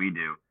as we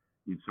do,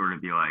 you'd sort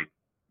of be like,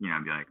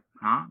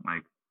 huh?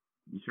 Like,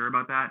 you sure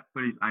about that?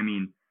 But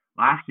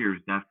last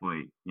year's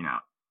definitely,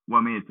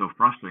 what made it so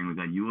frustrating was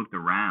that you looked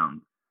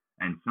around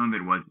and some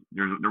of it was,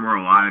 there were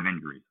a lot of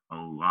injuries.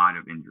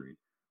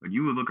 But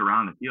you would look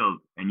around the field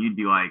and you'd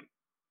be like,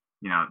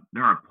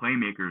 there are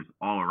playmakers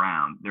all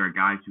around. There are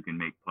guys who can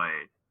make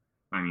plays.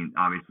 But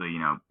obviously,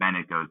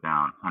 Bennett goes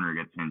down, Hunter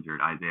gets injured,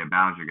 Isaiah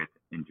Bowser gets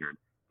injured,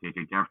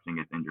 J.J. Jefferson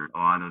gets injured. A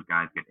lot of those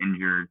guys get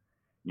injured.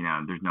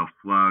 There's no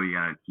flow. You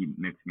got to keep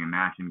mixing and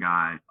matching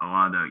guys. A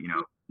lot of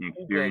the, the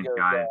experienced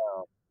guys.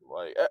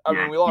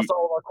 We lost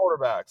all of our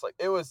quarterbacks. Like,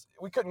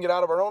 we couldn't get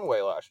out of our own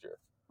way last year.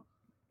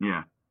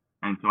 Yeah.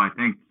 And so I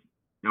think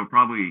it'll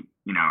probably,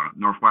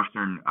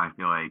 Northwestern, I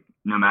feel like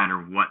no matter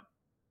what,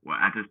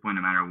 at this point,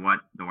 no matter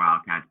what the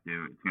Wildcats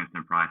do, it's going to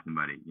surprise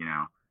somebody,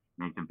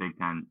 make the Big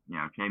Ten,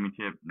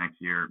 championship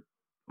next year,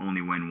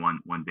 only win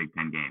one Big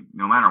Ten game.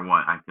 No matter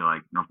what, I feel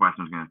like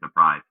Northwestern's going to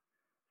surprise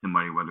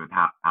somebody, whether it's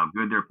how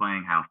good they're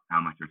playing, how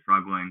much they're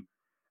struggling.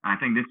 And I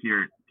think this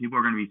year, people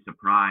are going to be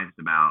surprised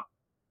about,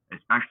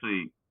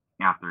 especially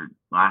after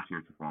last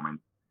year's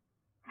performance,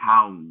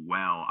 how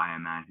well I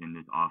imagine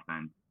this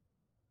offense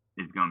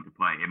is going to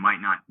play. They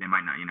might not,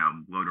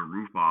 blow the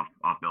roof off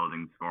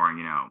buildings, scoring,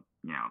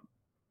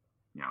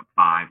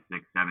 5,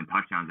 6, 7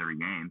 touchdowns every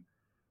game.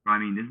 But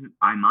this is,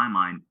 in my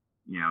mind,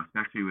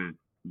 especially with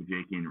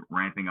J.K.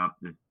 ramping up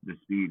the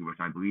speed, which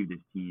I believe this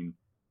team,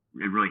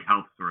 it really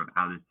helps sort of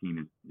how this team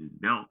is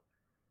built.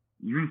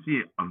 You're going to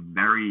see a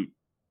very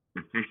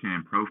efficient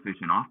and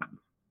proficient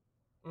offense.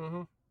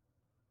 Mm-hmm.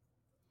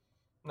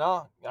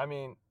 No,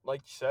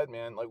 like you said,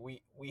 man, like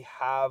we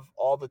have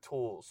all the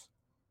tools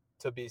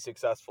to be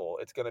successful.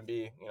 It's going to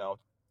be,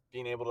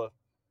 being able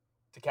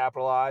to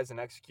capitalize and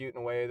execute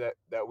in a way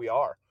that we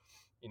are.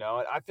 And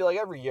I feel like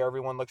every year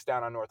everyone looks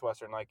down on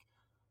Northwestern. Like,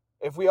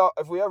 if we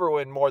ever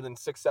win more than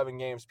 6-7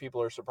 games, people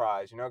are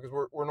surprised, because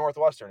we're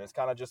Northwestern. It's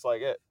kind of just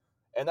like it,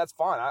 and that's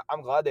fine.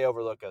 I'm glad they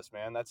overlook us,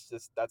 man.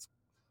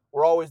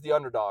 We're always the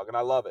underdog, and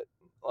I love it.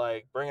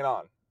 Like, bring it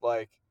on.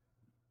 Like,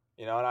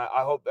 and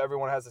I hope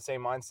everyone has the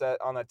same mindset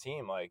on that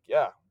team. Like,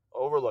 yeah,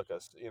 overlook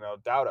us,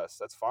 doubt us.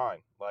 That's fine.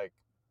 Like,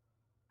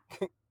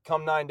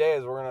 come 9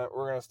 days, we're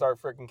gonna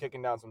start freaking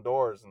kicking down some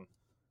doors and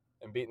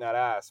beating that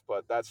ass.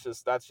 But that's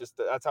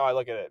how I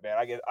look at it, man.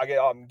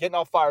 I'm getting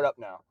all fired up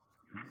now.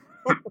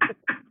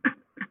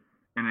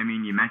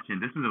 And you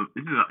mentioned this is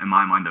in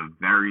my mind a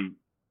very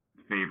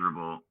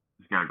favorable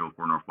schedule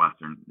for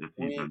Northwestern this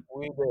season.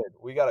 We did.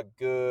 We got a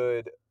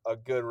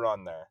good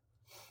run there.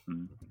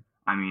 Mm.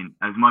 I mean,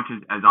 as much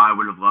as I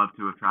would have loved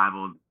to have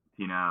traveled,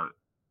 to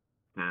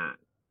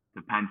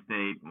Penn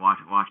State,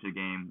 watch the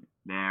game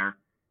there,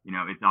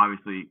 it's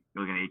obviously, you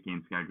look at an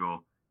 8-game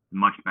schedule,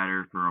 much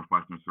better for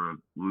Northwestern to sort of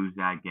lose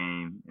that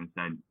game,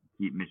 instead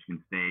keep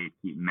Michigan State,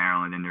 keep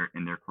Maryland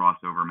in their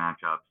crossover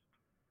matchups.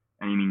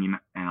 And I mean,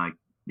 like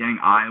getting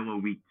Iowa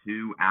week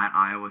 2 at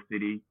Iowa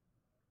City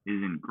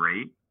isn't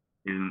great,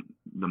 isn't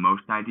the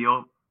most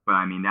ideal, but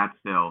I mean that's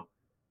still,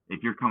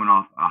 if you're coming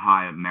off a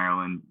high of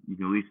Maryland, you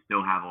can at least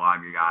still have a lot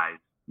of your guys.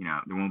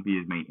 There won't be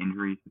as many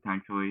injuries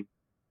potentially.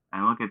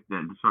 And look at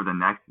the sort of the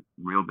next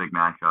real big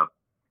matchup.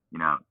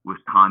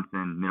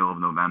 Wisconsin, middle of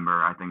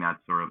November. I think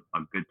that's sort of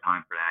a good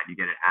time for that. You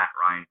get it at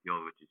Ryan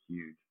Field, which is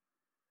huge.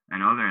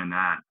 And other than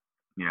that,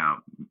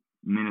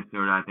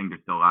 Minnesota, I think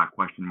there's still a lot of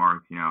question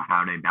marks.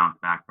 How they bounce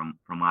back from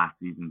last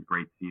season's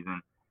great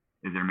season.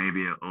 Is there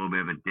maybe a little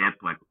bit of a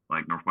dip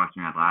like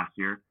Northwestern had last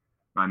year?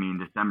 But I mean,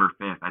 December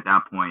 5th, at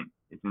that point,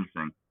 it's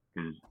interesting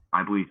because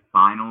I believe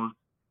finals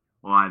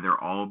will either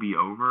all be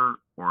over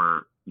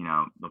or,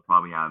 they'll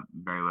probably have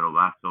very little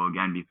left. So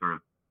again, be sort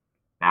of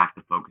back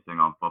to focusing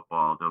on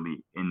football. They'll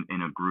be in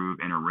a groove,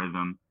 in a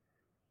rhythm.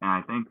 And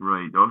I think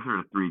really those are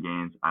the 3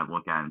 games I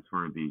look at and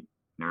sort of be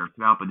nervous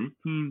about. But this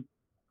team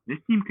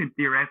could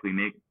theoretically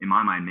make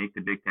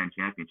the Big Ten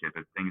championship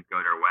if things go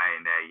their way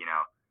and they,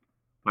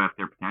 put up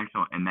their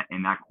potential. And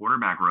that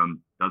quarterback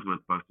room does what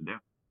it's supposed to do.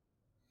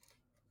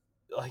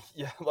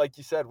 Like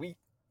you said, we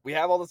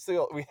have all the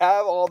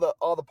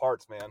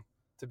parts, man,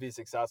 to be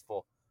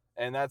successful.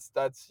 And that's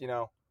it's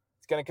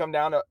going to come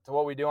down to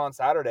what we do on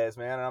Saturdays,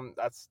 man. And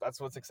that's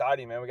what's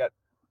exciting, man. We got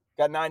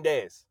 9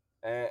 days,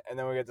 and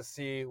then we get to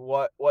see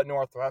what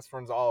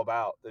Northwestern's all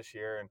about this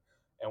year,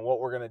 and what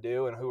we're going to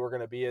do and who we're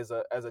going to be as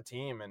a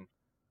team. And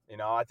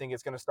I think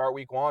it's going to start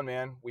week 1,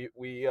 man.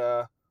 We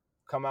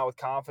come out with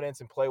confidence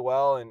and play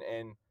well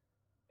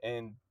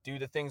and do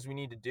the things we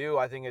need to do.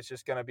 I think it's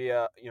just going to be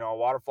a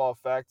waterfall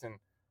effect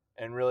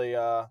and really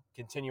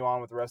continue on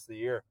with the rest of the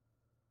year.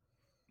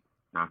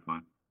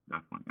 Definitely.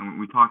 And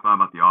we talked a lot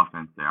about the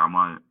offense there.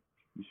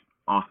 We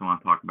also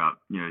want to talk about,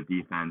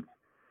 defense.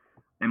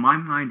 In my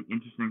mind,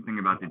 interesting thing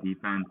about the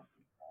defense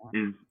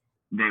is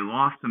they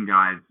lost some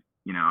guys.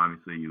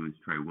 Obviously you lose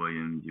Trey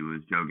Williams, you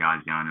lose Joe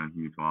Gaziano,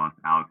 huge loss,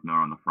 Alex Miller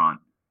on the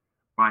front.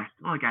 But I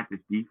still look at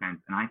this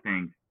defense and I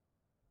think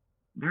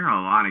there are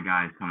a lot of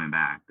guys coming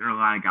back. There are a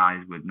lot of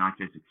guys with not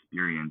just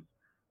experience,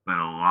 but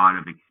a lot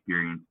of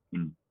experience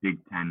in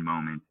Big Ten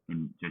moments,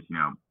 in just,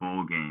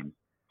 bowl games.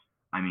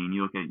 I mean,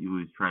 you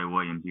lose Trey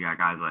Williams, you got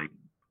guys like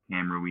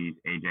Cam Ruiz,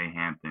 AJ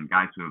Hampton,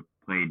 guys who have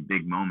played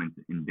big moments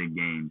in big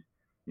games.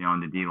 On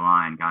the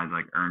D-line, guys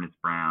like Ernest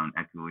Brown,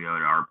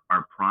 Exuliota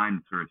are primed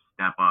to sort of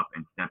step up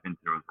and step into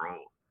those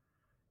roles.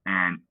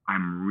 And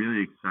I'm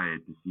really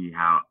excited to see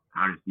how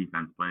this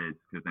defense plays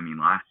because, I mean,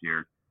 last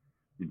year,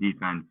 the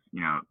defense,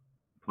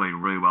 played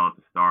really well at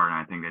the start, and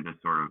I think they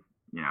just sort of,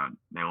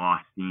 they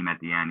lost steam at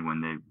the end when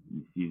the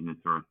season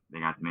they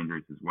got some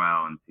injuries as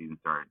well, and the season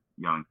started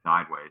going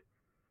sideways.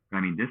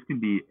 I mean, this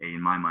could be,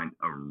 in my mind,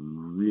 a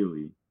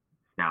really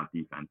stout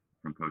defense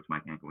from Coach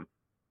Mike Hankwitz.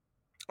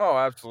 Oh,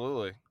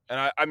 absolutely.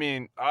 And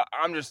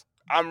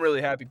I'm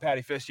really happy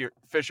Patty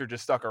Fisher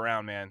just stuck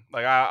around, man.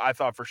 Like I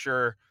thought for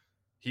sure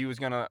he was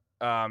gonna,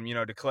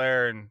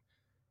 declare and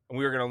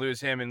we were gonna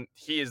lose him. And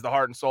he is the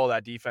heart and soul of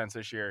that defense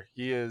this year.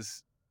 He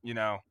is,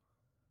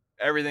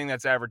 everything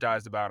that's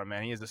advertised about him,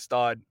 man. He is a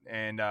stud,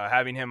 and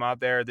having him out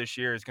there this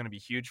year is going to be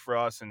huge for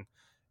us, and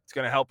it's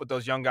going to help with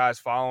those young guys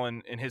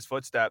following in his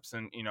footsteps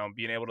and,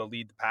 being able to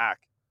lead the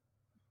pack.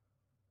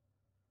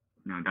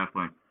 No,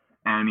 definitely.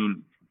 And I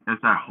mean,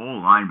 it's that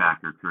whole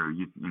linebacker crew.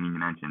 You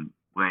mentioned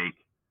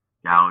Blake,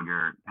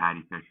 Gallagher,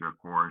 Patty Fisher, of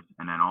course,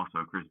 and then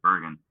also Chris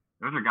Bergen.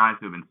 Those are guys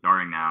who have been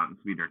starting now. This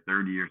will be their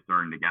 3rd year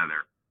starting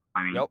together.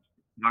 I mean,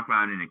 Talk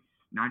about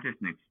not just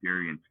an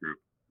experienced group,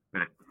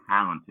 but a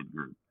talented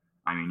group.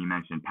 I mean, you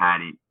mentioned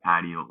Patty.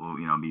 Patty will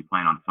be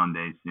playing on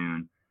Sundays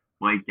soon.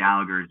 Blake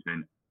Gallagher has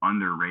been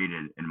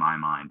underrated in my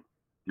mind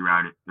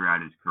throughout his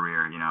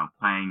career.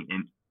 Playing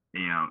in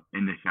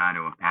the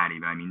shadow of Patty.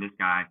 But I mean, this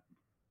guy,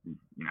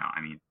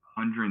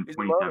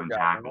 127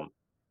 tackles.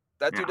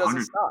 That dude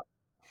doesn't stop.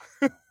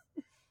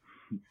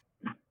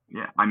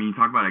 Yeah, I mean, you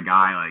talk about a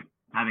guy like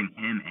having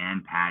him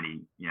and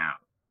Patty,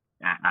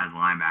 as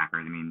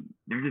linebackers. I mean,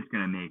 they're just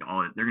gonna make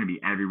they're gonna be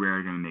everywhere.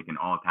 They're gonna be making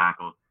all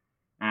tackles.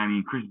 And I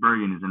mean, Chris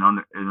Bergen is an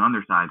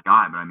undersized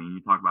guy, but I mean,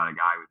 you talk about a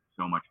guy with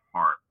so much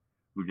heart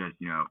who just,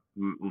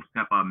 who will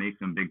step up, make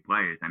some big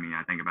plays. I mean,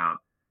 I think about,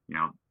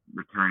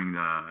 returning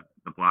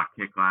the block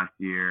kick last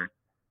year.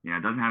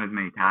 Doesn't have as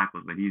many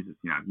tackles, but he's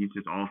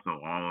just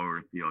also all over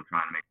the field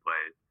trying to make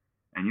plays.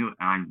 And you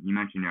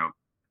mentioned,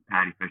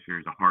 Patty Fisher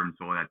is the heart and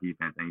soul of that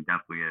defense, and he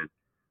definitely is.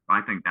 But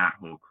I think that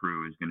whole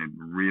crew is going to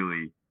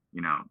really,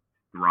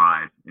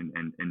 thrive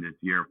in this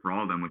year for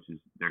all of them, which is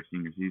their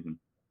senior season.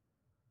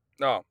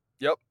 No.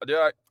 Yep.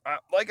 I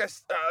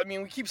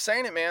mean, we keep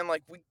saying it, man.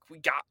 Like we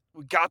got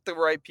the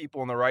right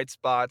people in the right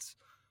spots.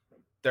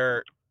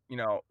 They're,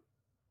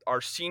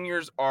 our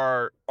seniors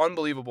are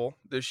unbelievable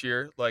this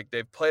year. Like,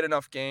 they've played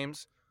enough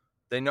games.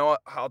 They know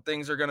how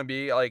things are going to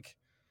be. Like,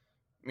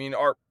 I mean,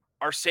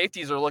 our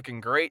safeties are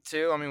looking great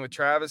too. I mean, with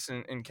Travis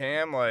and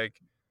Cam, like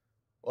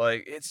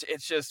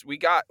it's just we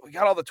got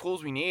all the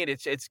tools we need.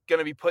 It's going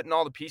to be putting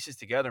all the pieces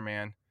together,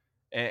 man.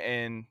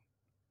 And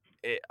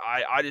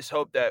I just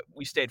hope that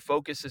we stayed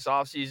focused this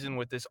offseason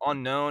with this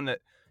unknown, that,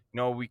 you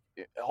know, we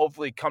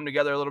hopefully come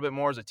together a little bit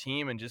more as a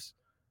team and just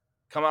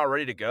come out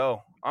ready to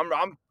go.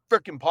 I'm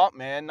freaking pumped,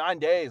 man. 9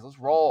 days. Let's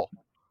roll.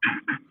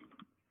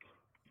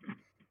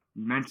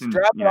 You mentioned,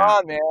 Strap it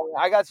on, man.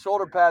 I got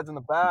shoulder pads in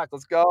the back.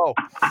 Let's go.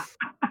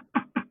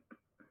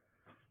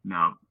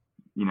 No,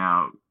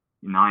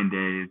 9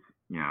 days,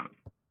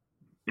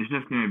 it's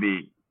just gonna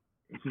be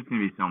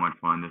so much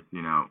fun just,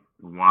 to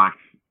watch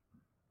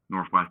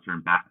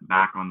Northwestern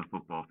back on the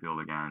football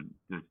field again,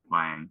 just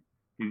playing.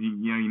 Because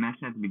you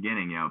mentioned at the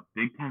beginning,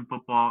 Big Ten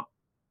football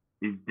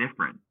is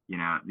different.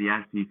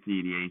 The SEC,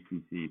 the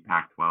ACC,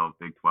 Pac-12,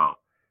 Big 12.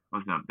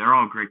 Listen, they're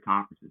all great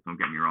conferences. Don't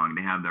get me wrong.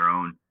 They have their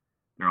own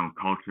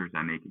cultures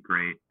that make it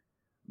great.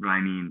 But I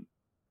mean,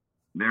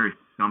 there's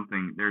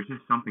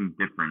just something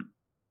different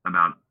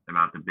about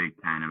the Big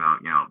Ten,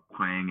 about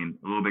playing in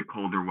a little bit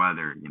colder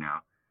weather.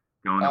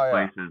 Going to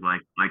places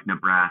like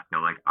Nebraska,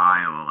 like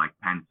Iowa, like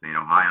Penn State,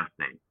 Ohio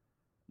State.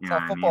 That's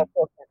how football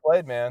supposed to be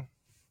played, man.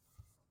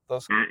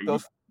 Those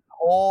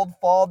cold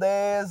fall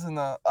days and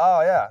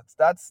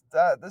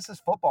this is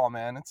football,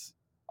 man.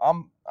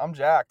 I'm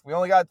jacked. We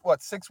only got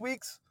 6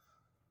 weeks,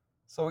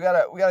 so we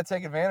gotta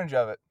take advantage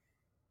of it.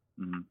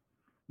 Mm-hmm.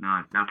 No,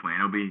 it's definitely.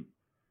 It'll be,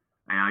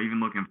 even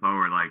looking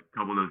forward, like a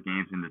couple of those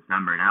games in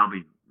December, that'll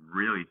be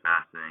really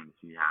fascinating to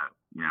see how,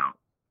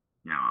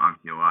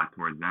 obviously a lot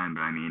towards then,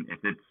 but I mean, if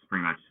it's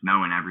pretty much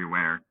snowing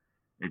everywhere,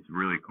 it's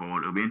really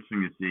cold. It'll be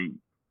interesting to see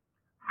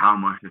how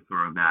much is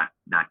sort of that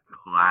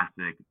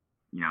classic,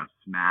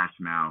 smash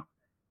mouth,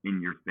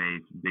 in your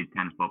face Big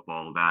Ten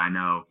football that I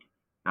know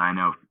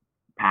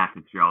Pat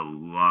Fitzgerald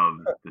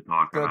loves to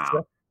talk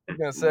about. I was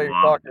gonna say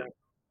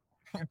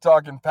you're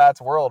talking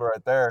Pat's world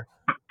right there.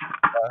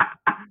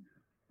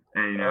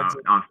 Hey, that's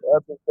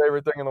his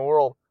favorite thing in the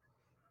world.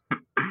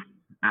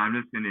 I'm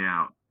just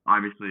gonna,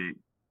 obviously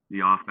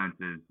the offense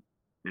is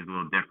a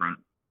little different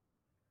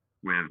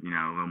with,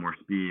 a little more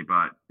speed,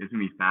 but it's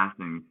gonna be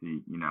fascinating to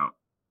see,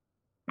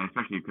 and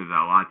especially because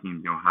a lot of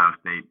teams, Ohio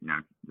State,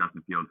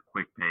 Justin Fields,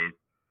 quick pace.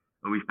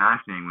 It'll be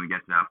fascinating when we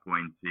get to that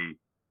point and see,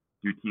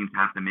 do teams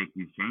have to make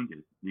these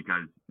changes?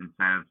 Because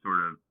instead of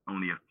sort of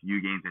only a few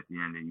games at the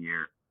end of the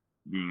year,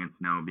 being in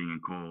snow, being in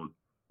cold,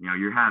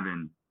 you're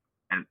having,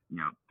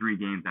 3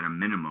 games at a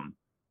minimum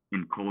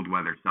in cold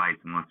weather sites,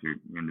 unless you're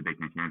in the Big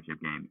Ten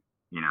championship game,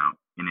 in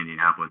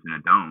Indianapolis in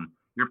a dome.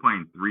 You're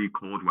playing 3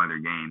 cold weather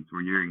games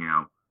where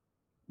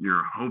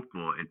you're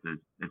hopeful it's as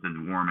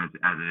warm as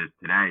it is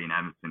today in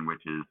Evanston,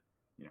 which is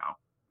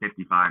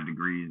 55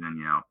 degrees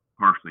and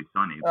partially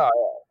sunny. Oh,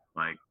 yeah.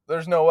 Like,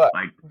 there's no way.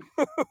 Like,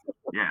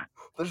 yeah.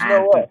 There's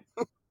no way.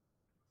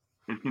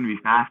 It's gonna be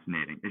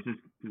fascinating. It's just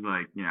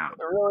like, it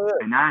really is.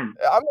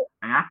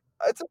 And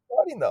it's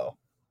exciting though.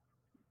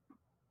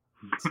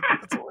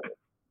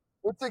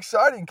 It's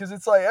exciting because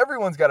it's like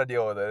everyone's got to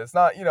deal with it. It's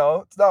not,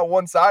 it's not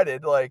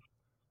one-sided. Like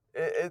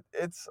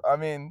it's. I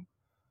mean,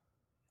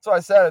 so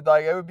I said,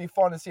 like, it would be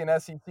fun to see an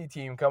SEC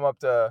team come up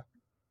to,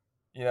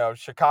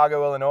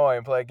 Chicago, Illinois,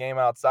 and play a game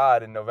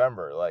outside in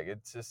November. Like,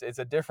 it's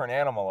a different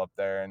animal up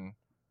there, and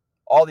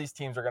all these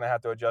teams are going to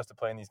have to adjust to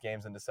playing these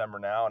games in December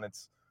now. And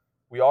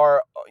we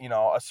are,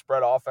 a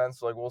spread offense.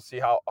 So, like, we'll see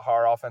how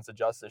our offense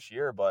adjusts this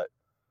year. But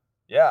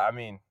yeah, I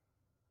mean,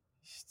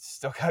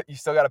 you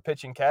still got to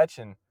pitch and catch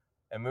and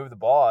move the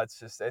ball. It's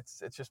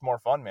just more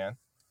fun, man.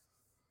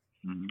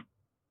 Mm-hmm.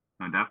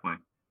 No,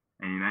 definitely.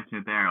 And you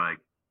mentioned it there, like,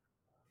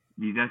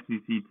 these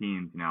SEC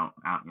teams, a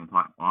lot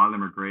of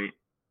them are great,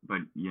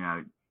 but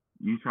you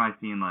try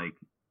seeing, like,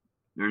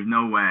 there's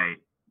no way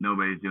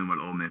nobody's doing what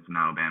Ole Miss and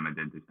Alabama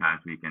did this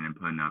past weekend and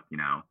putting up,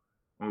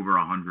 over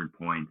 100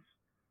 points,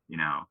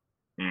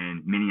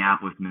 in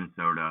Minneapolis,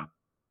 Minnesota,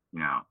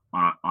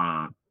 on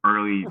a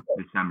early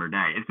December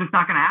day. It's just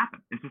not going to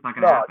happen. It's just not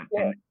going to happen.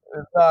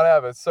 It's not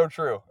happening. It's so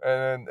true.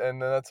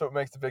 And that's what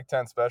makes the Big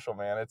Ten special,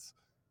 man. It's,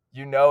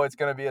 it's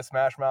going to be a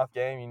smash mouth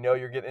game.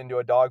 You're getting into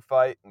a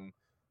dogfight, and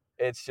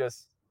it's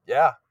just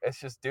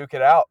duke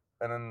it out.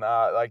 And then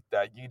like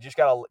that, you just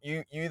gotta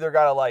you either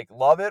gotta like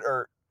love it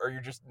or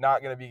you're just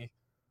not gonna be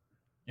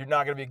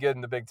good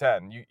in the Big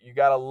Ten. You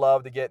gotta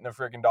love to get in a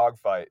freaking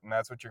dogfight, and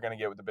that's what you're gonna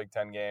get with the Big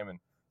Ten game, and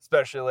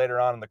especially later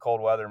on in the cold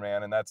weather,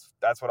 man. And that's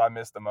what I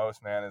miss the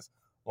most, man, is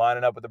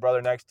lining up with the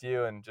brother next to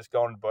you and just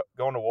going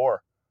to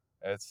war.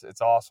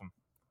 It's awesome.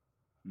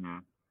 Yeah.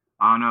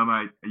 I don't know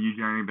about you,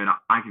 Jeremy, but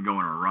I could go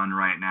on a run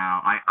right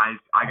now. I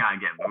gotta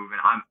get moving.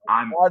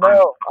 I'm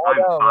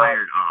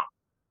fired up.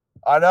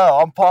 I know.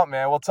 I'm pumped,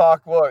 man. We'll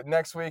talk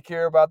next week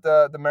here about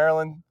the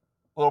Maryland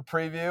little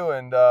preview,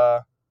 and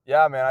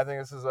yeah, man, I think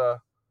this is a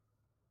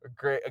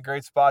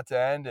great spot to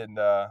end, and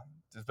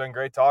it's been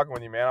great talking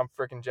with you, man. I'm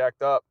freaking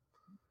jacked up.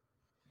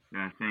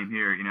 Yeah, same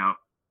here.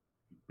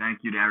 Thank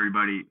you to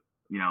everybody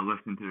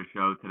listen to the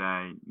show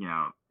today,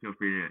 feel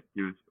free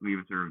to leave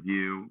us a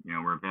review.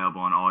 We're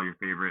available on all your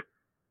favorite,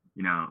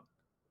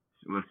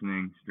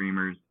 listening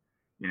streamers.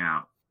 We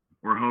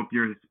hope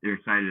you're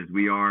excited as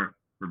we are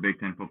for Big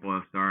Ten football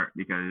to start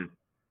because,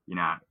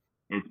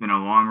 it's been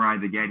a long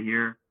ride to get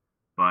here,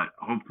 but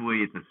hopefully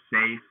it's a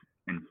safe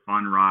and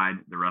fun ride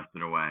the rest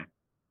of the way.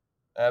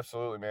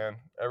 Absolutely, man.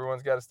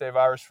 Everyone's got to stay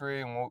virus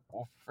free, and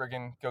we'll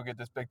friggin' go get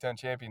this Big Ten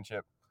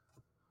championship.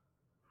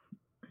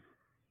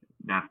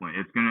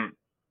 Definitely, it's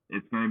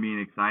gonna be an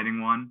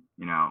exciting one.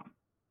 I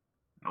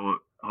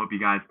hope you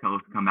guys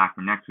come back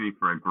for next week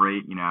for a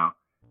great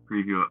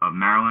preview of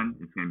Maryland.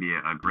 It's gonna be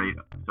a great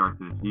start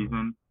to the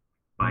season.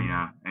 But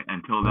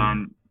until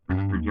then,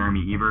 for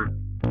Jeremy Ebert,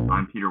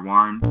 I'm Peter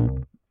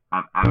Warren.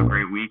 Have a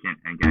great week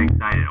and get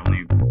excited.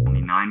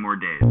 Only 9 more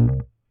days.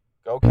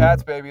 Go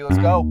Cats, baby. Let's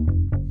go.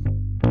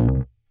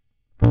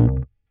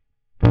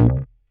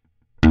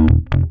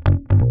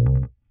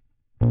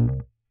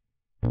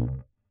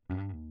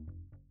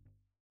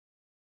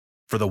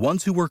 For the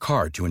ones who work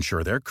hard to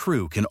ensure their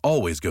crew can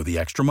always go the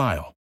extra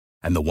mile,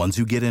 and the ones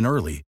who get in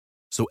early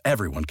so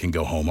everyone can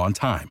go home on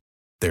time,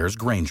 there's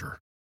Grainger,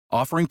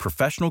 offering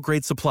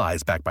professional-grade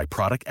supplies backed by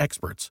product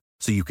experts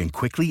so you can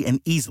quickly and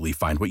easily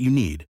find what you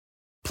need.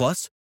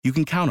 Plus, you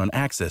can count on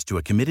access to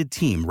a committed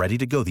team ready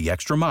to go the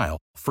extra mile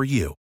for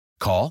you.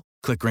 Call,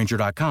 click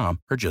Grainger.com,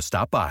 or just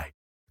stop by.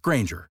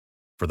 Grainger,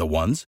 for the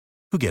ones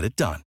who get it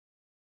done.